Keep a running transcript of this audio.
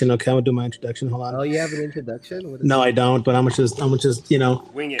Okay, I'm gonna do my introduction. Hold on. Oh, you have an introduction? No, I don't. But I'm gonna just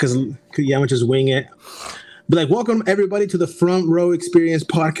wing it. because I'm gonna just wing it. But like, welcome everybody to the Front Row Experience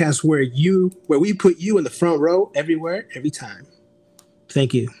podcast, where we put you in the front row everywhere, every time.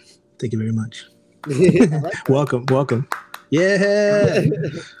 Thank you very much. welcome. Yeah,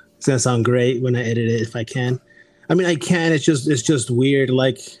 it's gonna sound great when I edit it if I can. I mean, I can. It's just weird.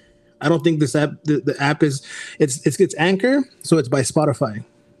 Like, I don't think this app, the app is, it's Anchor, so it's by Spotify.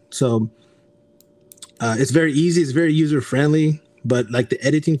 So it's very easy. It's very user friendly, but like the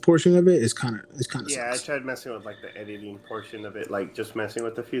editing portion of it is kind of yeah. Sucks. I tried messing with like the editing portion of it, like just messing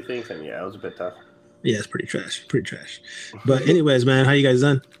with a few things, and yeah, it was a bit tough. Yeah, it's pretty trash. But anyways, man, how you guys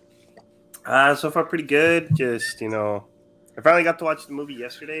done? So far pretty good. Just I finally got to watch the movie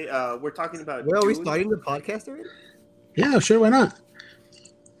yesterday. We're talking about. Well, are we starting the podcast already? Yeah, sure. Why not?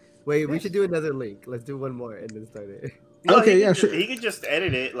 Wait, we should do another link. Let's do one more and then start it. No, okay, yeah, sure. He could just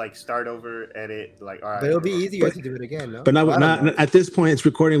edit it, like start over, edit, like all right. But it'll be easier to do it again, no? But not at this point. It's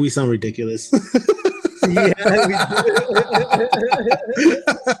recording. We sound ridiculous. Yeah,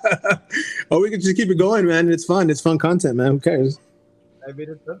 we can just keep it going, man. It's fun. It's fun content, man. Who cares? I mean,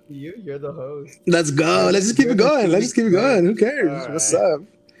 it's up to you. You're the host. Let's go. Let's just keep it going. Who cares? What's up?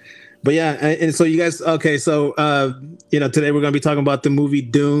 But yeah, and so you guys, okay, so today we're gonna be talking about the movie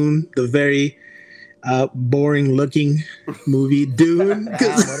Dune, the very boring looking movie Dune.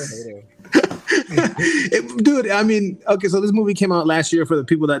 Dude, I mean, okay, so this movie came out last year. For the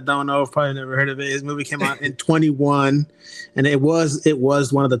people that don't know, probably never heard of it. This movie came out in 2021, and it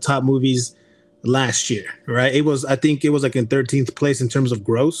was one of the top movies last year, right? I think it was like in 13th place in terms of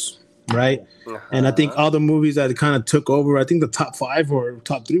gross, right? And I think all the movies that kind of took over, I think the top 5 or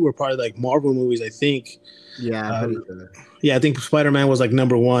top 3 were probably like Marvel movies, I think. Yeah, I think Spider-Man was like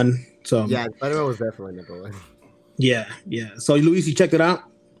number 1. So yeah, Spider-Man was definitely number 1. Yeah. So Luis, you checked it out?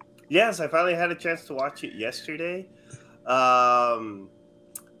 Yes, I finally had a chance to watch it yesterday.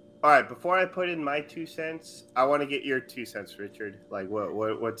 All right, before I put in my 2 cents, I want to get your 2 cents, Richard. Like, what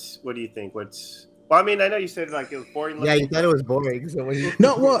do you think? Well, I mean, I know you said like it was boring. Yeah, you thought it was boring. So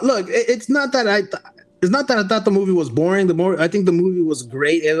No, well, look, it's not that I thought the movie was boring. I think the movie was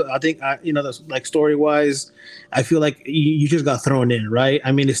great. I think like story wise, I feel like you just got thrown in, right?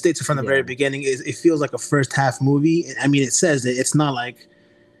 I mean, it states from the very beginning. It feels like a first half movie. I mean, it says it. It's not like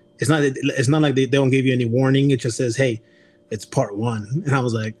they don't give you any warning. It just says, hey, it's part 1. And I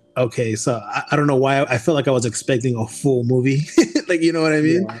was like, okay, so I don't know why I felt like I was expecting a full movie. Like, you know what I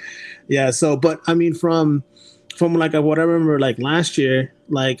mean? Yeah. So, but I mean, from like what I remember, like last year,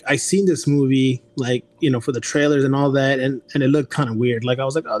 like I seen this movie, like, for the trailers and all that. And it looked kind of weird. Like I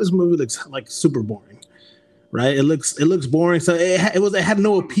was like, oh, this movie looks like super boring. Right. It looks boring. So it had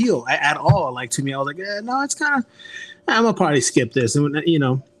no appeal at all. Like to me, I was like, no, it's kind of, I'm gonna probably skip this.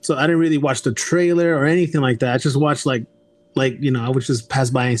 And so I didn't really watch the trailer or anything like that. I just watched I would just pass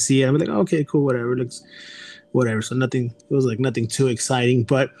by and see it. I'm like, okay, cool, whatever. It looks whatever. So it was like nothing too exciting.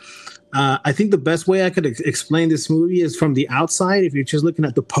 But I think the best way I could explain this movie is from the outside. If you're just looking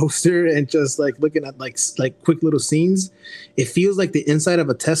at the poster and just like looking at like quick little scenes, it feels like the inside of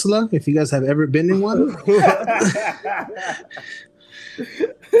a Tesla. If you guys have ever been in one.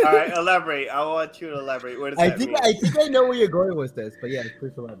 All right, elaborate. I want you to elaborate. What does that mean? I think I know where you're going with this, but yeah,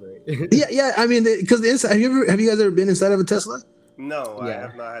 please elaborate. yeah. I mean, because the inside. Have you guys ever been inside of a Tesla? No, I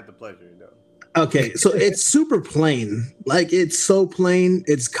have not had the pleasure. No. Okay, so it's super plain. Like it's so plain,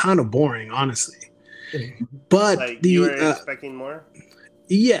 it's kind of boring, honestly. But like you were expecting more.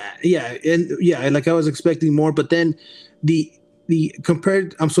 Yeah, and like I was expecting more, but then the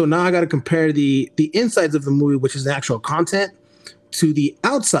compared. So now I got to compare the insides of the movie, which is the actual content, to the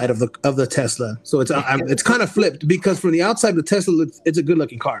outside of the Tesla. So it's kind of flipped because from the outside, the Tesla it's a good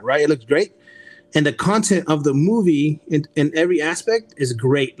looking car, right? It looks great. And the content of the movie in every aspect is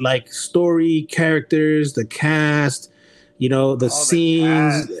great. Like story, characters, the cast, the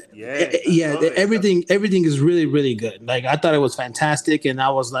scenes. Everything is really, really good. Like I thought it was fantastic. And I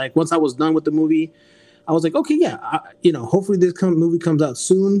was like, once I was done with the movie, I was like, okay, yeah, hopefully this movie comes out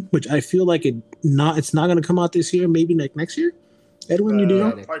soon, which I feel like it's not going to come out this year, maybe like next year. Edwin, you do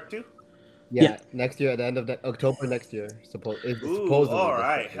know? Part 2? Yeah, next year at the end of October next year. Supposedly. All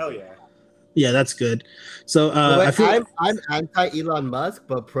right, hell yeah. Yeah, that's good. So I'm anti Elon Musk,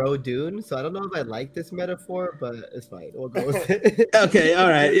 but pro Dune. So I don't know if I like this metaphor, but it's fine. We'll go with it. Okay, all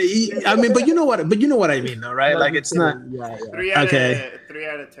right. I mean, but you know what I mean, though, right? Like it's not. Yeah. 3 out of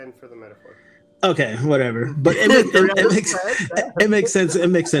 10 for the metaphor. Okay, whatever. But it makes sense. It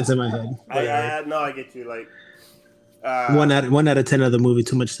makes sense in my head. I get you. Like 1 out of 10 of the movie,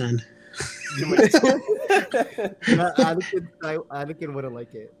 too much sand. Too much. Anakin wouldn't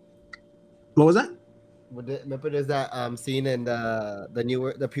like it. What was that? Remember, there's that scene in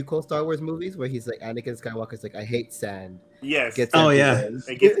the prequel Star Wars movies where he's like Anakin Skywalker's like, I hate sand. Yes. Gets Oh, yeah. everywhere.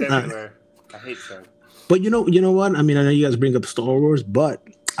 It gets everywhere. I hate sand. But you know what? I mean, I know you guys bring up Star Wars, but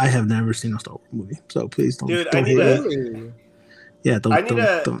I have never seen a Star Wars movie, so please don't. Dude, don't I need hate a- me. Really? Yeah, don't. I need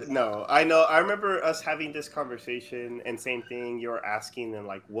don't. no. I know. I remember us having this conversation, and same thing. You were asking in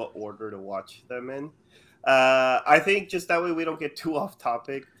like what order to watch them in. I think just that way we don't get too off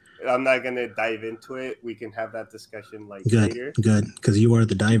topic. I'm not gonna dive into it. We can have that discussion like later. Good, because you are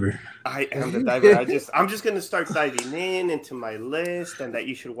the diver. I am the diver. I'm just gonna start diving into my list, and that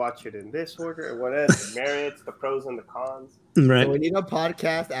you should watch it in this order and whatever the merits, the pros and the cons. Right. So we need a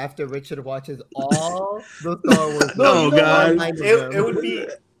podcast after Richard watches all the Star Wars. Oh, God. It would be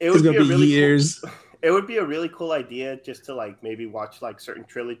It's gonna a be really years. it would be a really cool idea just to like maybe watch like certain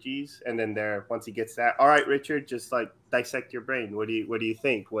trilogies, and then once he gets that, all right, Richard, just like dissect your brain. What do you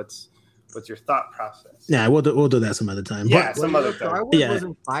think? What's your thought process? Yeah, we'll do that some other time. Yeah, But, some other Star time. Wars Yeah. was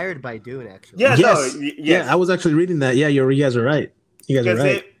inspired by Dune, actually. Yeah, yes, no, yes. yeah, I was actually reading that. Yeah, you guys are right. You guys are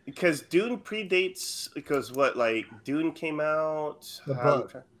right. Because Dune predates Dune came out. The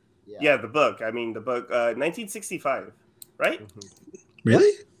book. Yeah, the book. I mean, the book, 1965, right?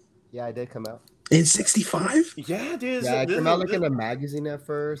 Really? Yeah, it did come out. In 65? Yeah, dude. Yeah, it came out like in a magazine at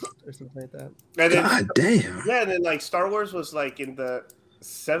first or something like that. And then, God damn. yeah, and then like Star Wars was like in the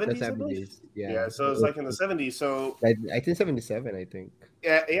 70s. The I believe? 70s. Yeah. Yeah, so it was like in the 70s. So 1977, I think.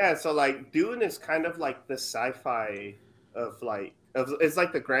 yeah. So like Dune is kind of like the sci-fi it's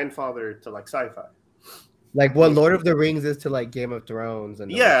like the grandfather to like sci-fi. Like what Lord of the Rings is to like Game of Thrones,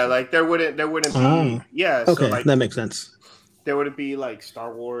 and Yeah, like there wouldn't be Okay, so like that makes sense. there wouldn't be like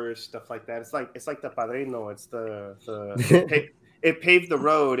Star Wars stuff like that. It's like the Padrino. It's it paved the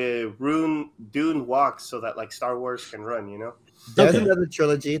road. Dune walks so that like Star Wars can run. You know. There's Okay. another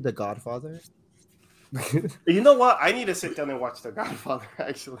trilogy, The Godfather. You know what? I need to sit down and watch The Godfather.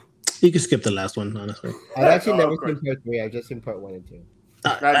 Actually, You can skip the last one, honestly. I've actually never of course. seen part 3. I've just seen part 1 and 2.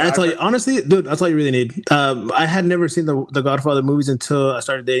 That's all. Honestly, dude, that's all you really need. I had never seen the Godfather movies until I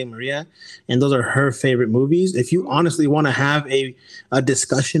started dating Maria, and those are her favorite movies. If you honestly want to have a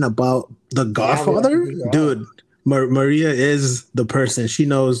discussion about the Godfather, dude, Maria is the person. She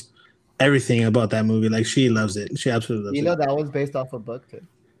knows everything about that movie. Like, she loves it. She absolutely loves You it. know that was based off a book too.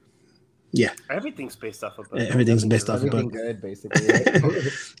 Yeah, everything's based off of Yeah, everything's based off of Everything book. good, basically.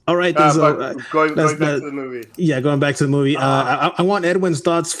 Right? All right. Then, so, but going back to the movie. Yeah, going back to the movie. I want Edwin's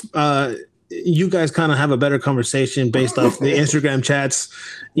thoughts. You guys kind of have a better conversation based off the Instagram chats.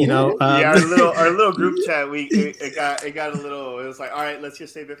 You know, Yeah, our little group chat. It got a little. It was like, all right, let's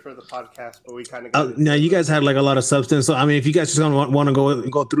just save it for the podcast. But we kind of. now you guys had like a lot of substance. So I mean, if you guys just gonna want to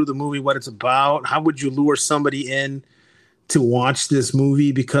go through the movie, what it's about, how would you lure somebody in to watch this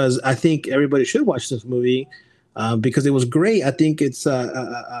movie? Because I think everybody should watch this movie because it was great. I think it's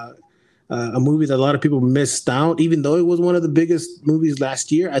a movie that a lot of people missed out, even though it was one of the biggest movies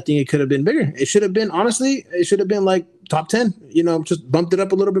last year. I think it could have been bigger. It should have been, honestly, it should have been like top 10, you know, just bumped it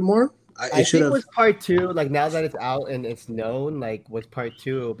up a little bit more. I think with part 2, like now that it's out and it's known, like with part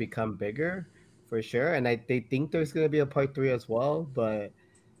 2, it will become bigger for sure. And they think there's going to be a part 3 as well. But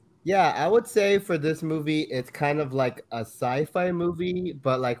yeah, I would say for this movie, it's kind of like a sci-fi movie,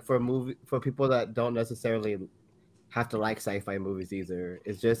 but like for people that don't necessarily have to like sci-fi movies either.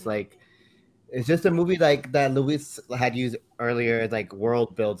 It's just a movie like that Luis had used earlier, like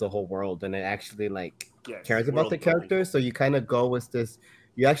world builds a whole world, and it actually like cares about the characters. So you kind of go with this.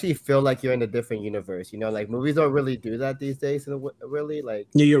 You actually feel like you're in a different universe. You know, like movies don't really do that these days. Really, like.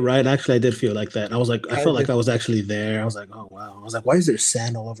 Yeah, you're right. Actually, I did feel like that. I felt like I was actually there. I was like, oh wow. I was like, why is there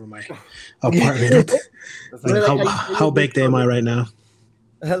sand all over my apartment? Like, how baked am I right now?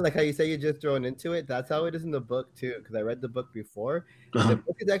 Like how you say you're just thrown into it. That's how it is in the book too. Because I read the book before. The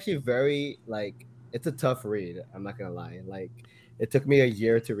book is actually very like, it's a tough read. I'm not gonna lie. Like, it took me a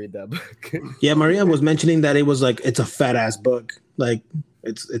year to read that book. Yeah, Maria was mentioning that it was like, it's a fat ass book. Like,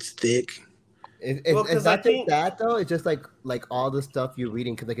 it's thick. It's not just that though. It's just like all the stuff you're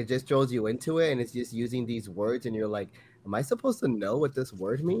reading, because like it just throws you into it, and it's just using these words, and you're like, am I supposed to know what this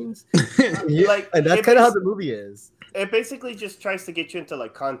word means? And that's kind of how the movie is. It basically just tries to get you into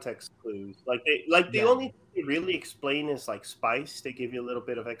like context clues. The only thing they really explain is like spice. They give you a little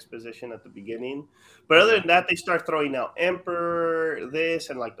bit of exposition at the beginning, but other than that, they start throwing out emperor, this,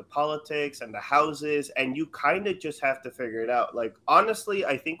 and like the politics and the houses, and you kind of just have to figure it out. Like, honestly,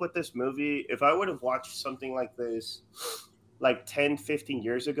 I think with this movie, if I would have watched something like this like 10, 15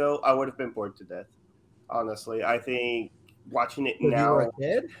 years ago, I would have been bored to death. Honestly, I think watching it If you were now. a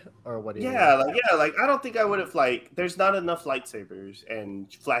kid, or what do you mean? Like I don't think I would have like. There's not enough lightsabers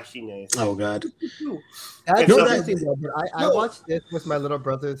and flashiness. Oh God. That's No, interesting though. But I No. watched this with my little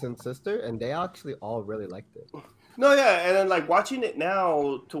brothers and sister, and they actually all really liked it. No, yeah, and then like watching it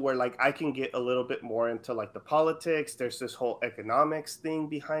now to where like I can get a little bit more into like the politics. There's this whole economics thing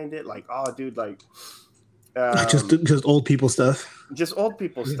behind it. Like, oh, dude, like Just old people stuff. just old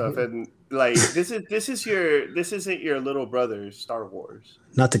people stuff, and like this isn't your little brother's Star Wars.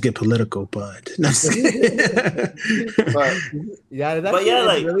 Not to get political, but But Yeah, that's But yeah,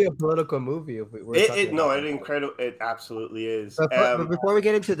 like- really a political movie. If we're talking about that. it absolutely is. But before we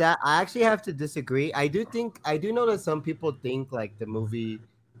get into that, I actually have to disagree. I do know that some people think like the movie,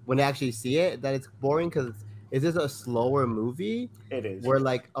 when they actually see it, that it's boring because it's just a slower movie. It is. Where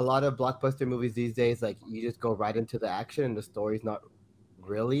like a lot of blockbuster movies these days, like you just go right into the action and the story's not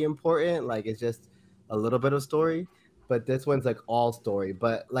really important. Like it's just a little bit of story. But this one's like all story.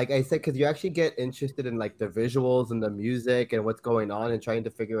 But like I said, because you actually get interested in like the visuals and the music and what's going on and trying to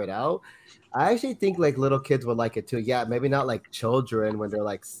figure it out. I actually think like little kids would like it too. Yeah, maybe not like children when they're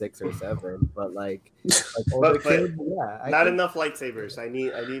like 6 or 7, but like older kids. Yeah, not enough lightsabers. I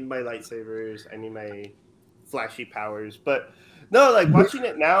need my lightsabers. I need my flashy powers. But no, like watching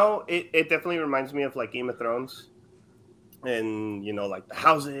it now, it definitely reminds me of like Game of Thrones. And you know, like the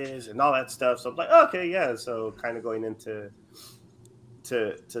houses and all that stuff. So I'm like, okay, yeah. So kind of going into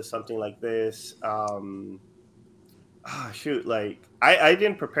to something like this. Shoot, like I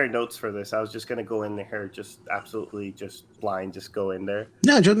didn't prepare notes for this. I was just gonna go in there, just absolutely just blind, just go in there.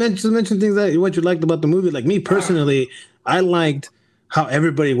 Yeah, just mention things that what you liked about the movie. Like me personally, I liked how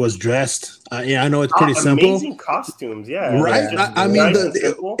everybody was dressed. I know it's pretty simple. Amazing costumes, yeah. Right. Just I mean, nice and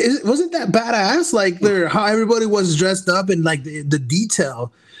simple. wasn't that badass? Like how everybody was dressed up and like the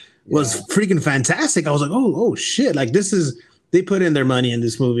detail was freaking fantastic. I was like, oh shit! Like they put in their money in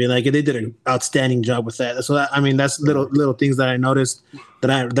this movie. Like they did an outstanding job with that. So I mean, that's little things that I noticed that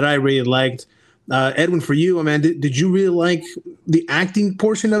I really liked. Edwin, for you, man, did you really like the acting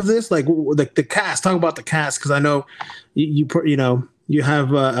portion of this? Like the cast. Talk about the cast because I know you know. You have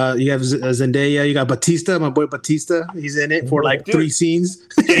Zendaya. You got Batista, my boy Batista. He's in it for like 3 scenes.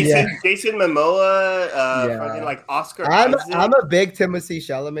 Jason Momoa, fucking like Oscar. I'm a big Timothée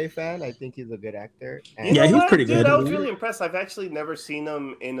Chalamet fan. I think he's a good actor. And he was pretty good. I was really impressed. I've actually never seen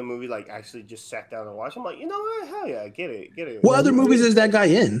him in a movie. Like actually, just sat down and watched. I'm like, you know what? Hell yeah, get it. What other movies is that guy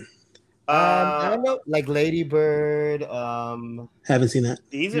in? I don't know, like Lady Bird. Haven't seen that.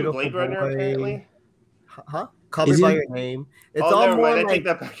 He's in Blade Runner apparently. Huh? Call Me by Your Name. It's all never more mind. like...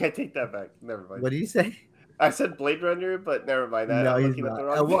 I take that back. Never mind. What did you say? I said Blade Runner, but never mind. No, I'm he's looking not. at the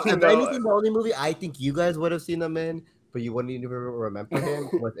wrong Well, thing. if anything, the only movie I think you guys would have seen him in, but you wouldn't even remember him,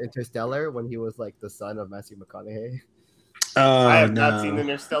 was Interstellar when he was like the son of Matthew McConaughey. I have not seen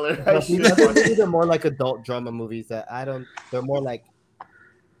Interstellar. These are more like adult drama movies that they're more like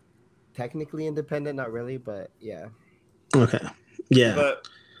technically independent, not really, but yeah. Okay. Yeah. But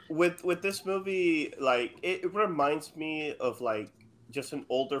with this movie, like it reminds me of like just an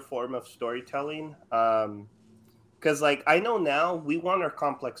older form of storytelling. Because like I know now we want our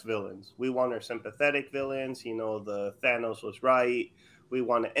complex villains. We want our sympathetic villains. You know, the Thanos was right. We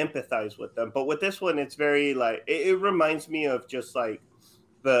want to empathize with them. But with this one, it's very like it reminds me of just like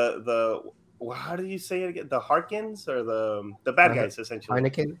the how do you say it again? The Harkins or the bad guys essentially.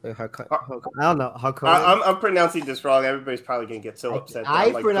 Harnikin? I don't know. I'm pronouncing this wrong. Everybody's probably gonna get so upset.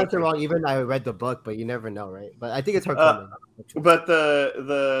 I pronounced it wrong. Even I read the book, but you never know, right? But I think it's Harkonnen. But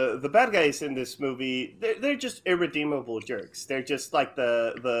the bad guys in this movie, they're just irredeemable jerks. They're just like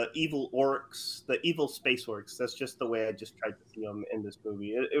the evil orcs, the evil space orcs. That's just the way I just tried to see them in this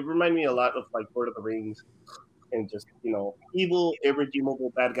movie. It reminded me a lot of like Lord of the Rings. And just, you know, evil,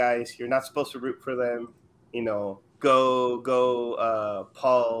 irredeemable bad guys. You're not supposed to root for them. You know, go,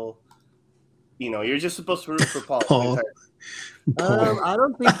 Paul. You know, you're just supposed to root for Paul. Paul. I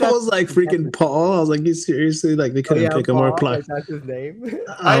don't think I was like freaking Paul. I was like, you seriously? Like they couldn't pick a more plot. That's his name.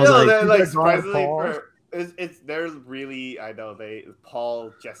 I know they're like surprisingly it's they're really they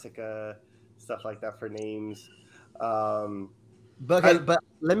Paul, Jessica, stuff like that for names. But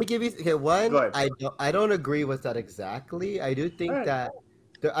let me give you one. I don't agree with that exactly. I do think that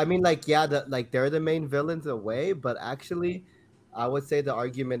I mean, like, yeah, they're the main villains in a way, but actually, I would say the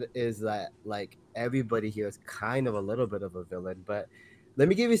argument is that like everybody here is kind of a little bit of a villain. But let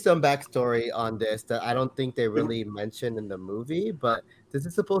me give you some backstory on this that I don't think they really mentioned in the movie. But this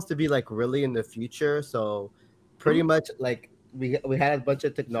is supposed to be like really in the future, so pretty much like. We had a bunch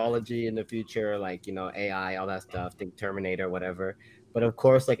of technology in the future, like, you know, AI, all that stuff, think Terminator, whatever. But of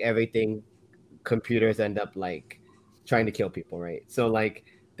course, like everything, computers end up like trying to kill people, right? So like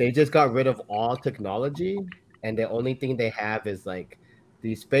they just got rid of all technology, and the only thing they have is like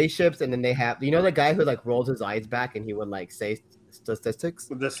these spaceships, and then they have the guy who like rolls his eyes back and he would like say statistics.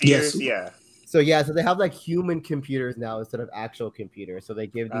 The Yes. seers, yeah. So yeah, so they have like human computers now instead of actual computers. So they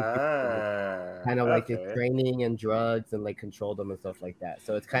give these people kind of like this training and drugs and like control them and stuff like that.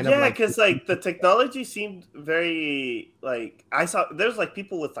 So it's kind of like because like the technology seemed very like I saw there's like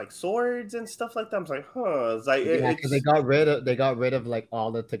people with like swords and stuff like that. I was like, huh. It's like because they got rid of like all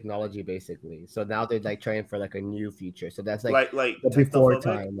the technology basically. So now they're like trying for like a new future. So that's like the before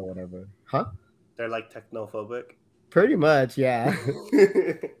time or whatever, huh? They're like technophobic. Pretty much, yeah.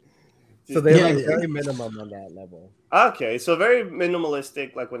 So they're like very minimum on that level. Okay, so very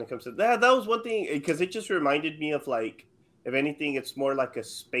minimalistic, like when it comes to that. That was one thing because it just reminded me of like, if anything, it's more like a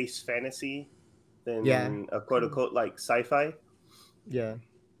space fantasy than a quote unquote like sci-fi. Yeah,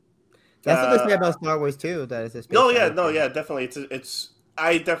 that's what they say about Star Wars too. That it's a space. Definitely. It's.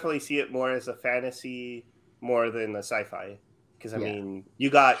 I definitely see it more as a fantasy more than a sci-fi because I mean, you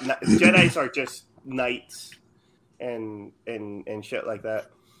got Jedi's are just knights and shit like that.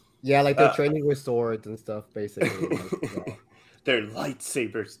 Yeah, like they're training with swords and stuff, basically. They're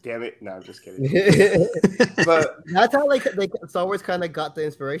lightsabers, damn it. No, I'm just kidding. But that's how like Star Wars kind of got the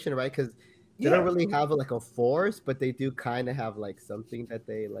inspiration, right? Because they don't really have like a force, but they do kind of have like something that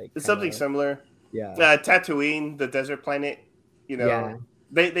they like. It's something similar. Yeah. Tatooine, the desert planet,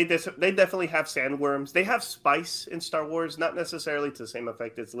 they definitely have sandworms. They have spice in Star Wars, not necessarily to the same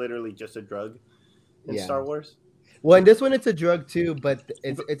effect. It's literally just a drug in Star Wars. Well, in this one, it's a drug too, but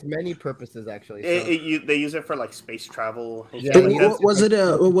it's many purposes actually. So. They use it for like space travel. Was it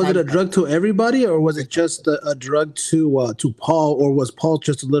a drug to everybody, or was it just a drug to Paul, or was Paul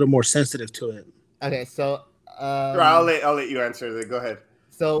just a little more sensitive to it? Okay, so I'll let you answer that. Go ahead.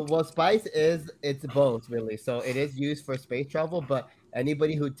 So spice it's both really. So it is used for space travel, but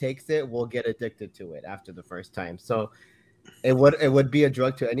anybody who takes it will get addicted to it after the first time. So it would be a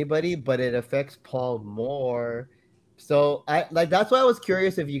drug to anybody, but it affects Paul more. So that's why I was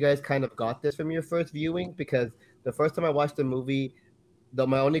curious if you guys kind of got this from your first viewing, because the first time I watched the movie,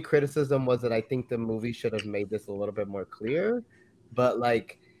 my only criticism was that I think the movie should have made this a little bit more clear. But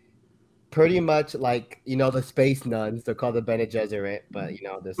like pretty much like the space nuns, they're called the Bene Gesserit, but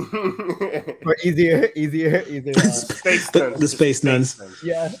this for easier the space nuns.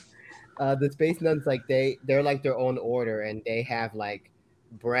 Yeah. The space nuns, like they're like their own order, and they have like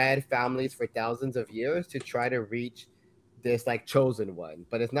bred families for thousands of years to try to reach this like chosen one,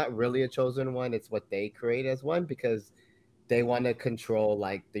 but it's not really a chosen one. It's what they create as one because they want to control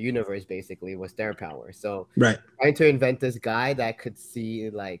like the universe basically with their power. So trying to invent this guy that could see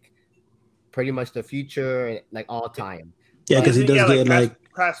like pretty much the future, like all time. Yeah, because he does get like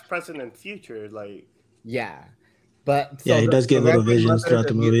past, present, and future. Like but he does get little visions throughout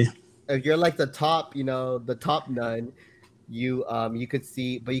the movie. If you're like the top, the top nun, you could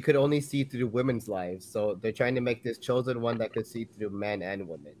see, but you could only see through women's lives. So they're trying to make this chosen one that could see through men and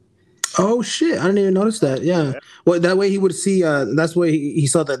women. Oh shit! I didn't even notice that. Yeah. Well, that way he would see. That's why he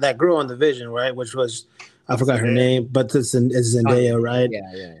saw that girl on the vision, right? Which was I forgot her name, but it's Zendaya, right?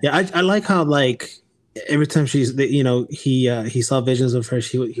 Yeah. I like how like every time he saw visions of her,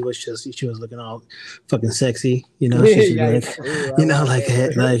 she was looking all fucking sexy, She's hey,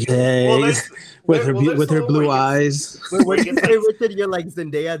 with her blue eyes. When you say Richard, you're like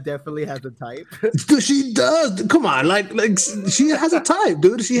Zendaya definitely has a type. Dude, she does. Come on, like she has a type,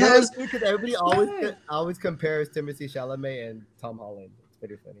 dude. She has. Because everybody always compares Timothée Chalamet and Tom Holland.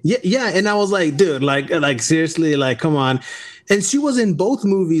 Pretty funny. Yeah, and I was like, dude, like seriously, like, come on. And she was in both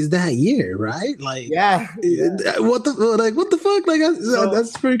movies that year, right? Like, what the fuck? Like,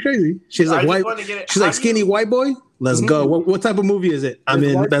 that's pretty crazy. She's like white. She's like skinny white boy. Let's go. What type of movie is it? I'm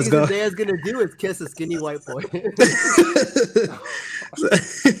in. Let's go. Zandaya's gonna do is kiss a skinny white boy. That's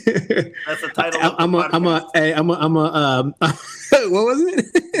the title. I'm a. What was it?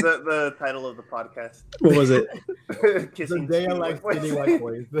 The title of the podcast. What was it? Zendaya likes skinny white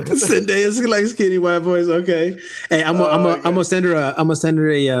boys. Zendaya like skinny white boys. Okay. Hey, I'm gonna send her a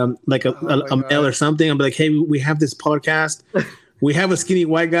like a L or something. I'm like, hey, we have this podcast. We have a skinny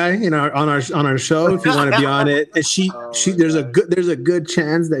white guy on our show. If you want to be on it, and there's a good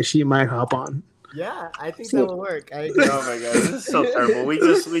chance that she might hop on. Yeah, I think that will work. I agree. Oh my god, this is so terrible. We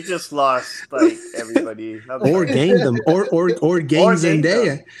just lost like everybody. Or gained them, or gained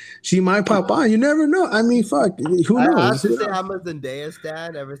Zendaya. Them. She might pop on. You never know. I mean, fuck. Who knows? I have to say I'm a Zendaya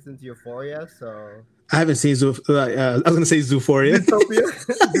stan ever since Euphoria. So I haven't seen I was gonna say Zoophoria.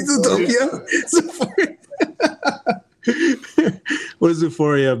 Zoophoria. What is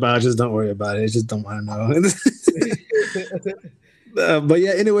Euphoria about? Just don't worry about it. I just don't want to know. But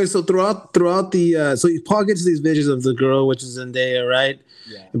yeah, anyway, so throughout the so Paul gets these visions of the girl, which is Zendaya, right?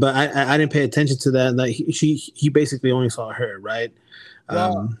 Yeah. But I didn't pay attention to that. Like he basically only saw her, right?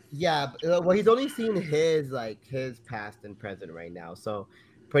 Well, yeah. Well, he's only seen his past and present right now. So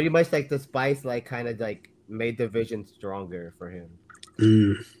pretty much like the spice like kind of like made the vision stronger for him.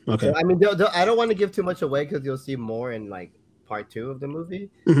 Okay. So I mean, I don't want to give too much away because you'll see more in like part 2 of the movie.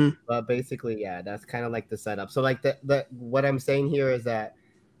 But basically, yeah, that's kind of like the setup. So like the what I'm saying here is that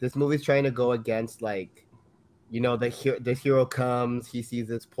this movie's trying to go against like, you know, the hero comes, he sees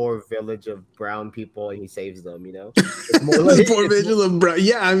this poor village of brown people, and he saves them. You know, it's more like, poor village of brown.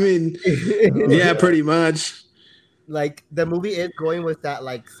 Yeah, I mean, yeah, pretty much. Like the movie is going with that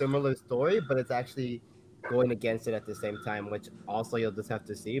like similar story, but it's actually going against it at the same time, which also you'll just have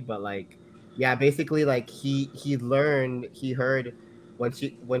to see. But like, yeah, basically like he heard when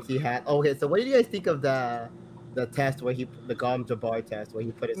he had. Okay, so what did you guys think of the test where the Gom Jabbar test where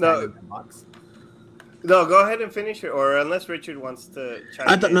he put his hand in the box? No, go ahead and finish it, or unless Richard wants to chime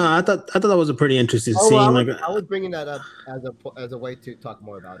in. I thought that was a pretty interesting scene. I was bringing that up as a way to talk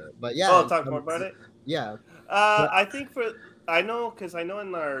more about it. But yeah, talk more about it. Yeah, I think I know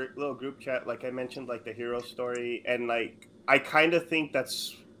in our little group chat, like I mentioned, like the hero story, and like I kind of think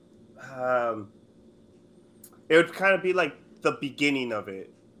that's it would kind of be like the beginning of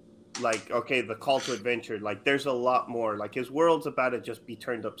it. Like, okay, the call to adventure, like there's a lot more. Like his world's about to just be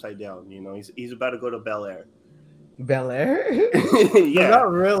turned upside down, you know. He's about to go to Bel Air. Bel Air? Yeah. Not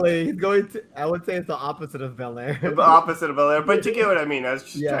really. He's going to, I would say it's the opposite of Bel Air. The opposite of Bel Air, but you get what I mean. I was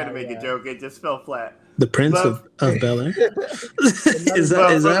just trying to make a joke. It just fell flat. The Prince of Bel Air? Is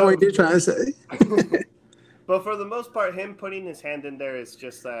that what you're trying to say? But for the most part, him putting his hand in there is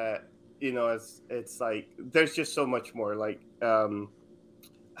just that, you know, it's like there's just so much more. Like I'm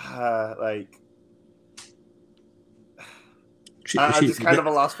just kind of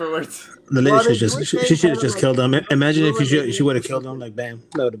a loss for words. The lady should have just killed him. Imagine if she would have killed him. Like, bam,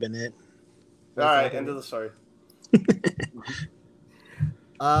 that would have been it. All right, end of the story.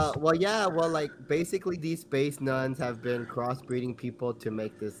 Like basically these space nuns have been crossbreeding people to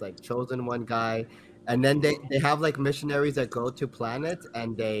make this like chosen one guy, and then they have like missionaries that go to planets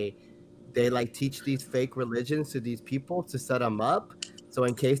and they like teach these fake religions to these people to set them up. So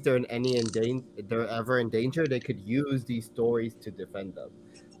in case they're ever in danger, they could use these stories to defend them.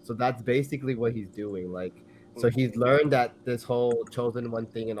 So that's basically what he's doing. Like, so he's learned that this whole chosen one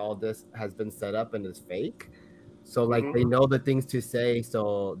thing and all this has been set up and is fake. So like they know the things to say,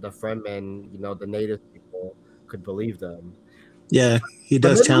 so the Fremen, you know, the native people could believe them. Yeah, he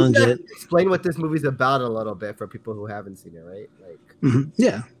does challenge it. Explain what this movie's about a little bit for people who haven't seen it, right? Like,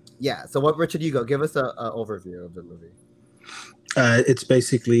 yeah. So what, Richard, you go give us a overview of the movie. He's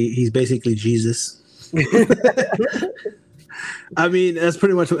basically Jesus. I mean, that's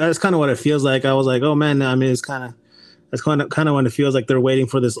kind of what it feels like. I was like, oh man, I mean, that's kind of when it feels like they're waiting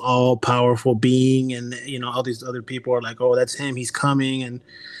for this all powerful being, and you know, all these other people are like, oh, that's him, he's coming,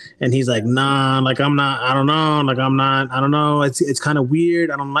 and he's like, nah, like I'm not, I don't know, like I'm not, I don't know, it's kind of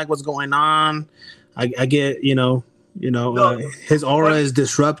weird, I don't like what's going on. I get, his aura is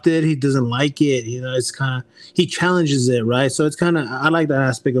disrupted. He doesn't like it. You know, it's kind of, he challenges it, right? So it's kind of, I like that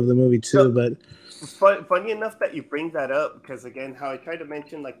aspect of the movie too. But funny enough that you bring that up, because again, how I tried to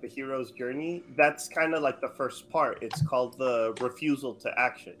mention like the hero's journey, that's kind of like the first part. It's called the refusal to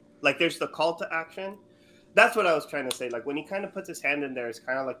action. Like there's the call to action. That's what I was trying to say. Like when he kind of puts his hand in there, it's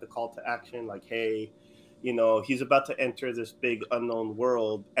kind of like the call to action. Like, hey, you know, he's about to enter this big unknown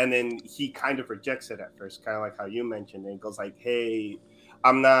world, and then he kind of rejects it at first, kind of like how you mentioned it. It goes like, hey,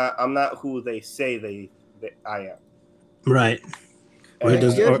 I'm not who they say I am. Right.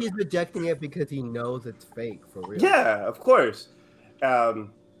 He's rejecting it because he knows it's fake for real. Yeah, of course. But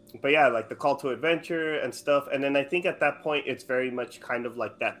yeah, like the call to adventure and stuff. And then I think at that point, it's very much kind of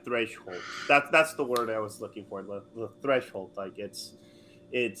like that threshold. That's the word I was looking for. The threshold. Like it's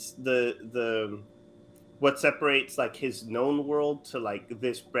the what separates like his known world to like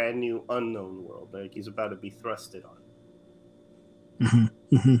this brand new unknown world. Like he's about to be thrusted on.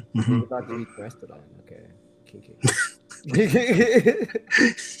 He's about to be thrusted on. Okay.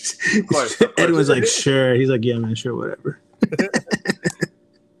 Of course. Edwin's like, sure. He's like, yeah, man, sure, whatever.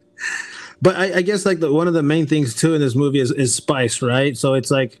 But I guess like one of the main things too in this movie is spice, right? So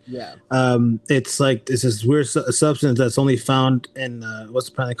it's like, it's like this is weird substance that's only found in what's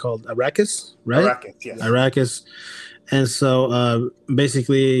the planet called? Arrakis, right? Arrakis, yes. Arrakis, and so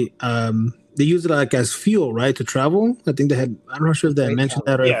basically they use it like as fuel, right, to travel. I think I'm not sure if they mentioned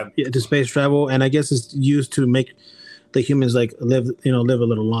that or to space travel, and I guess it's used to make the humans like live a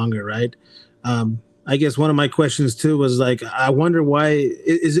little longer, right? I I guess one of my questions too was like, I wonder why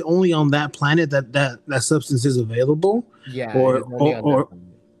is it only on that planet that substance is available, Yeah, it or is only on that or planet.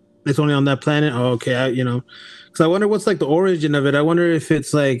 it's only on that planet? Oh, okay, because I wonder what's like the origin of it. I wonder if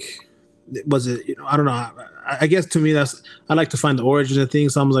it's like, was it? I don't know. I guess to me I like to find the origin of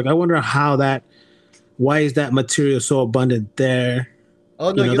things. So I was like, I wonder why is that material so abundant there?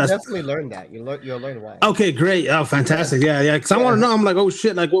 Oh no, you'll That's definitely learn that. You'll learn why. okay. Great. Oh, fantastic. Yeah. Because I want to Yeah. know. I'm like, oh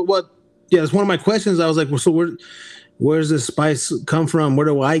shit. Like what? Yeah, it's one of my questions. I was like, well, so where's this spice come from? Where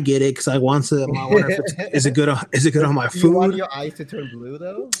do I get it? Because I want to. I wonder if is it good? Is it good on my Do you want food? your eyes to turn blue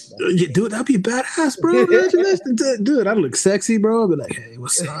though? Yeah, dude, that'd be badass, bro. Imagine this. Dude, I'd look sexy, bro. I'd be like, hey,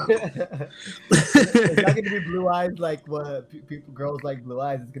 what's up? It's not gonna be blue eyes like what people girls like blue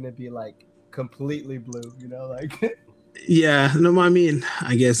eyes. It's gonna be like completely blue. You know, like. Yeah, no, I mean,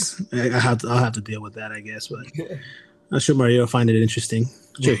 I guess I'll have to deal with that, I guess, but I'm sure Mario will find it interesting.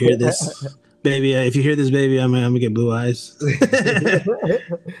 She'll hear this, baby. If you hear this, baby, I'm gonna get blue eyes.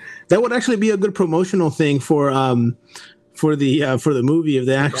 That would actually be a good promotional thing for the movie if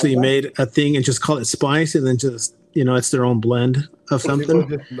they actually made a thing and just call it spice, and then just it's their own blend of something.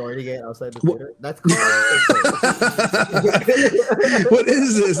 People just snorting it outside the theater. That's cool. What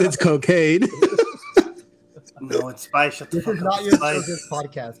is this? It's cocaine. No, it's spice. Shut the This fuck is up. not your children's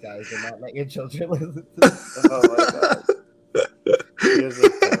podcast, guys. They're not letting your children listen to this. Oh my god. Here's a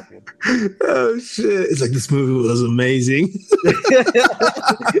fucking- Oh shit! It's like this movie was amazing.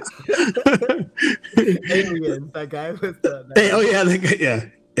 Aliens, that guy with the. Hey, oh yeah,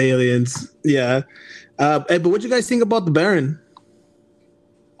 aliens. Yeah. Hey, but what do you guys think about the Baron?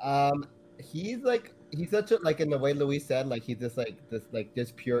 He's such a, like, in the way Louis said, like he's just like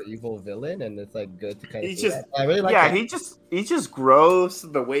this pure evil villain, and it's like good to kind of. He's just I really like. yeah. that. He's just gross.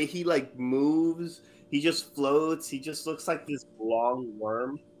 The way he like moves, he just floats. He just looks like this long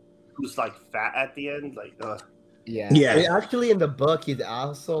worm who's like fat at the end. Like, Yeah. Yeah. I mean, actually, in the book, he's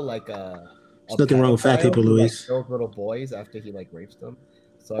also like a. There's nothing wrong with fat pedophile people, who, like, Luis. kills little boys after he like rapes them.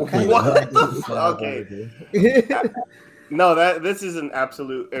 So What the fuck? Okay. No, this is an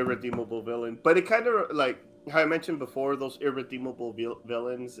absolute irredeemable villain. But it kind of like how I mentioned before, those irredeemable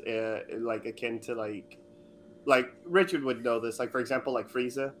villains, like akin to like Richard would know this. Like for example, like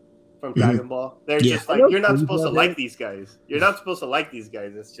Frieza from Dragon Ball. They're Yeah. just like you're not supposed to like these guys. You're not supposed to like these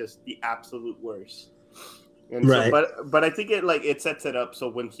guys. It's just the absolute worst. And Right. So, but I think it sets it up so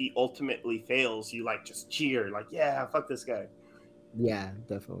when he ultimately fails, you like just cheer like yeah, fuck this guy. Yeah,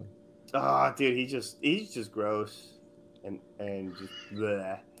 definitely. Oh, dude, he's just gross. And just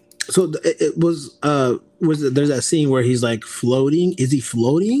bleh. So it was there's that scene where he's like floating. Is he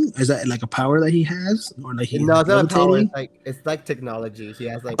floating? Is that like a power that he has, or like he's No, it's not a power. levitating? It's like technology. He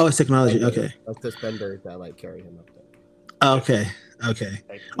has like Oh, it's technology. Okay. like suspenders that like carry him up there. Okay.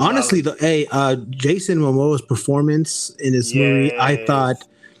 Like, Honestly, Jason Momoa's performance in this movie, I thought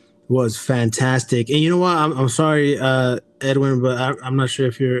was fantastic. And you know what? I'm sorry, Edwin, but I'm not sure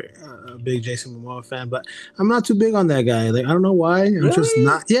if you're a big Jason Momoa fan, but I'm not too big on that guy. Like, I don't know why. I'm just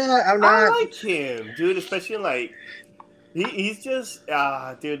not. Yeah, I'm not. I like him, dude. Especially like he's just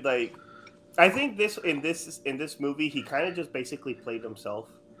dude. Like, I think in this movie, he kind of just basically played himself.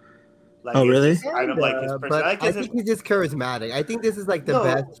 Like, oh, really? Kind of like his but personality. I think he's just charismatic. I think this is like the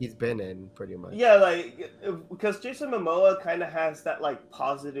best he's been in, pretty much. Yeah, like because Jason Momoa kind of has that like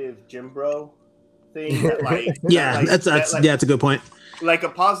positive gym bro thing. That, like, yeah, that's a good point. Like a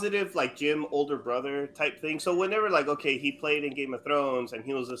positive like Jim older brother type thing. So whenever like okay, he played in Game of Thrones and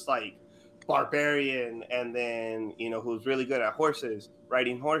he was just like barbarian, and then who was really good at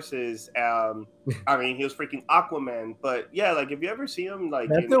riding horses. I mean, he was freaking Aquaman. But yeah, like if you ever see him, like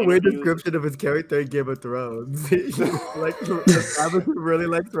that's a weird description of his character in Game of Thrones. Like Amazon really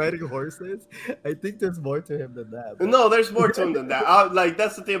likes riding horses. I think there's more to him than that. But... No, there's more to him than that. Like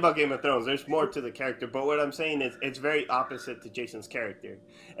that's the thing about Game of Thrones. There's more to the character. But what I'm saying is, it's very opposite to Jason's character.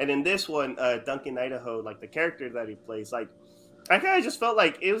 And in this one, Duncan Idaho, like the character that he plays, like. I kind of just felt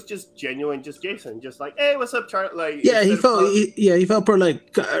like it was just genuine, just Jason, just like, hey, what's up, Charlie? Like, yeah, he felt pretty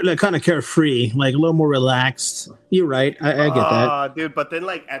like kind of carefree, like a little more relaxed. You're right, I get that, dude. But then,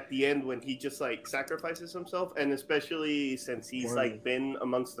 like at the end, when he just like sacrifices himself, and especially since he's like been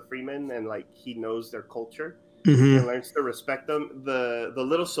amongst the Freemen and like he knows their culture and learns to respect them, the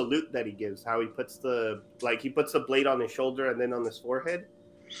little salute that he gives, how he puts the blade on his shoulder and then on his forehead.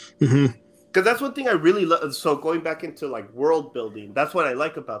 Mm-hmm. Because that's one thing I really love. So going back into like world building, that's what I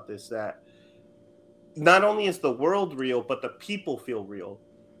like about this. That not only is the world real, but the people feel real.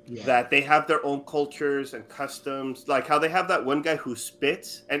 that they have their own cultures and customs, like how they have that one guy who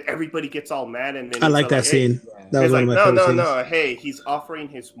spits and everybody gets all mad, and then I like that scene. Hey, that was one like, of my no, favorite no, scenes. no. Hey, he's offering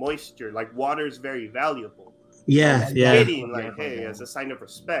his moisture. Like water is very valuable. Yeah, yeah. Spitting, like, hey, as a sign of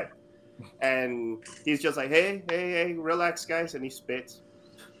respect. And he's just like, hey, relax, guys, and he spits.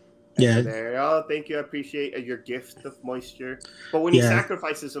 Yeah. There, oh, thank you, I appreciate your gift of moisture. But when he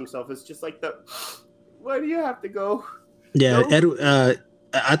sacrifices himself, it's just like why do you have to go? Yeah, No?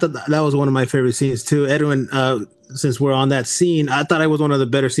 I thought that was one of my favorite scenes too. Edwin, since we're on that scene, I thought it was one of the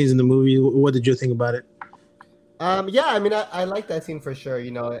better scenes in the movie. What did you think about it? Yeah, I mean, I like that scene for sure.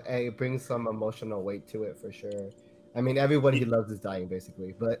 You know, it brings some emotional weight to it for sure. I mean, everyone he loves is dying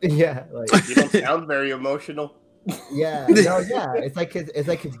basically, but yeah, like you don't sound very emotional. Yeah, no, yeah, it's like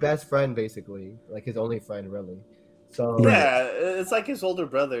his best friend basically, like his only friend really. So yeah, it's like his older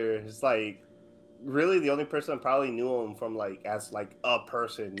brother. It's like really the only person that probably knew him from like as like a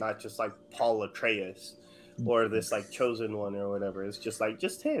person, not just like Paul Atreus or this like chosen one or whatever. It's just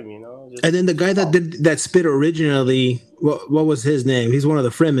him, you know. And then the guy that did that spit originally, what was his name? He's one of the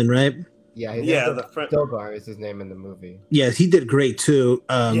Fremen, right? Yeah, Dogar is his name in the movie. Yes, he did great too.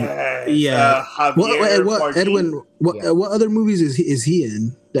 Yeah. What Edwin? What other movies is he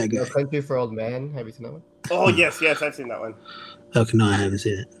in? That guy. No Country for Old Men. Have you seen that one? Oh yes, I've seen that one. Okay, no, I haven't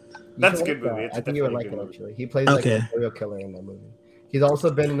seen it. That's a good movie. I think you would like it actually. He plays like a serial killer in that movie. He's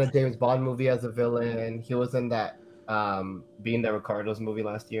also been in a James Bond movie as a villain. He was in that Being the Ricardos movie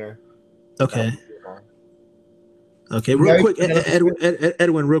last year. Okay. Okay, real quick,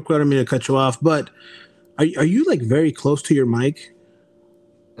 Edwin, real quick, I don't mean to cut you off, but are you like very close to your mic?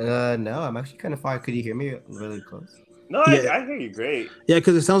 No, I'm actually kind of far. Could you hear me really close? No, I hear you great. Yeah,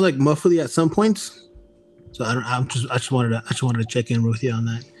 because it sounds like muffly at some points. So I just wanted to check in with you on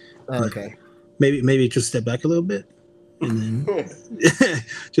that. Oh, okay. Maybe just step back a little bit, and then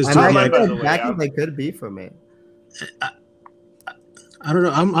just talk like back they could be from it. I don't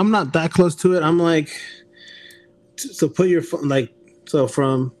know. I'm not that close to it. I'm like. So put your phone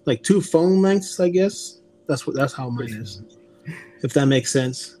from like 2 phone lengths, I guess. That's how mine is. If that makes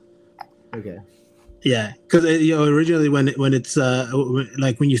sense. Okay. Yeah, because originally when it's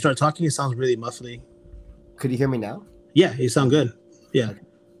like when you start talking, it sounds really muffly. Could you hear me now? Yeah, you sound good. Yeah, okay.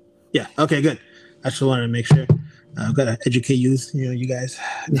 Yeah. Okay, good. I just wanted to make sure. I've got to educate youth. You guys.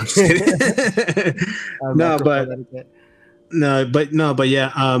 No, just kidding. But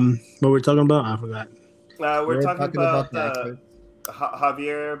yeah. What we're talking about, I forgot. We're talking about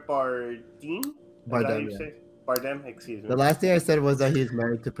Javier Bardem. Bardem, excuse me. The last thing I said was that he's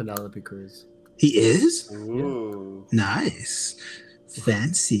married to Penelope Cruz. He is? Ooh. Yeah. Nice.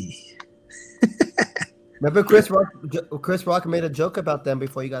 Fancy. Remember Chris Rock made a joke about them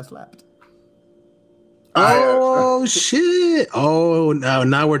before he got slapped. Oh shit! Oh,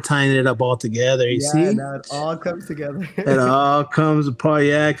 now we're tying it up all together. You see? Now it all comes together. It all comes apart.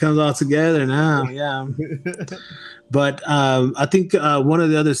 Yeah, it comes all together now. Yeah. But I think one of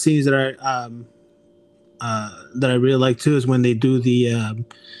the other scenes that I really like too is when they do the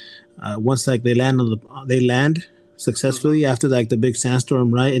once like they land successfully after like the big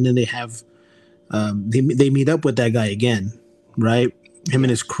sandstorm, right? And then they have they meet up with that guy again, right? Him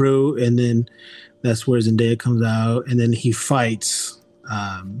and his crew, and then. That's where Zendaya comes out, and then he fights.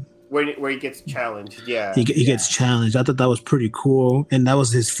 Where he gets challenged, yeah. He gets challenged. I thought that was pretty cool, and that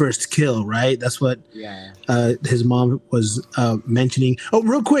was his first kill, right? That's what his mom was mentioning. Oh,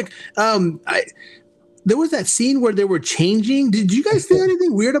 real quick, there was that scene where they were changing. Did you guys feel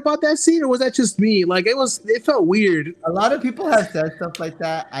anything weird about that scene, or was that just me? Like it felt weird. A lot of people have said stuff like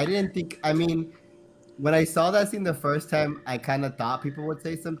that. I didn't think. I mean. When I saw that scene the first time, I kind of thought people would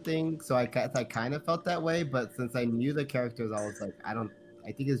say something, so I kind of felt that way. But since I knew the characters, I was like, I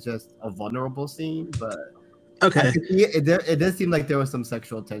think it's just a vulnerable scene. But okay, it did seem like there was some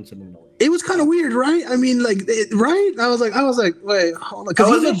sexual tension in the way. It was kind of weird, right? I mean, like, right? I was like, wait, hold on,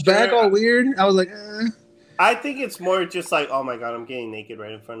 because he looked back all weird. I was like, I think it's more just like, oh my god, I'm getting naked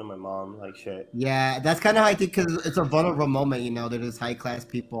right in front of my mom, like shit. Yeah, that's kind of how I think, because it's a vulnerable moment. They're just high class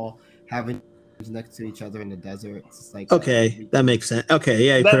people having. Next to each other in the desert. It's like okay, that makes sense. Okay,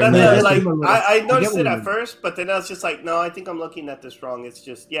 yeah. I noticed it at first, but then I was just like, no, I think I'm looking at this wrong. It's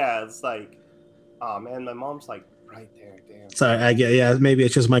just it's like, oh man, my mom's like right there. Damn. Sorry, I get maybe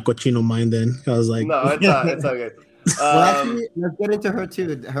it's just my cochino mind. Then I was like, no, it's all good. Well, actually, let's get into her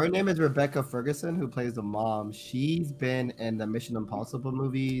too. Her name is Rebecca Ferguson, who plays the mom. She's been in the Mission Impossible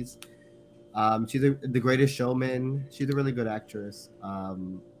movies. She's the Greatest Showman. She's a really good actress.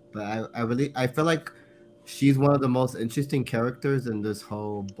 But I feel like she's one of the most interesting characters in this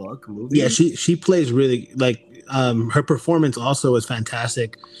whole book movie. Yeah, she plays really like her performance also is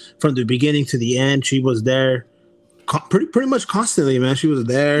fantastic from the beginning to the end. She was there pretty much constantly, man. She was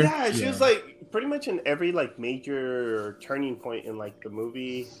there. Yeah, she was like pretty much in every like major turning point in like the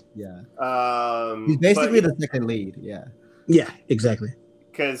movie. Yeah. She's basically the second lead. Yeah. Yeah, exactly.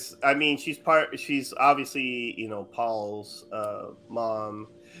 Because I mean, she's obviously, you know, Paul's mom.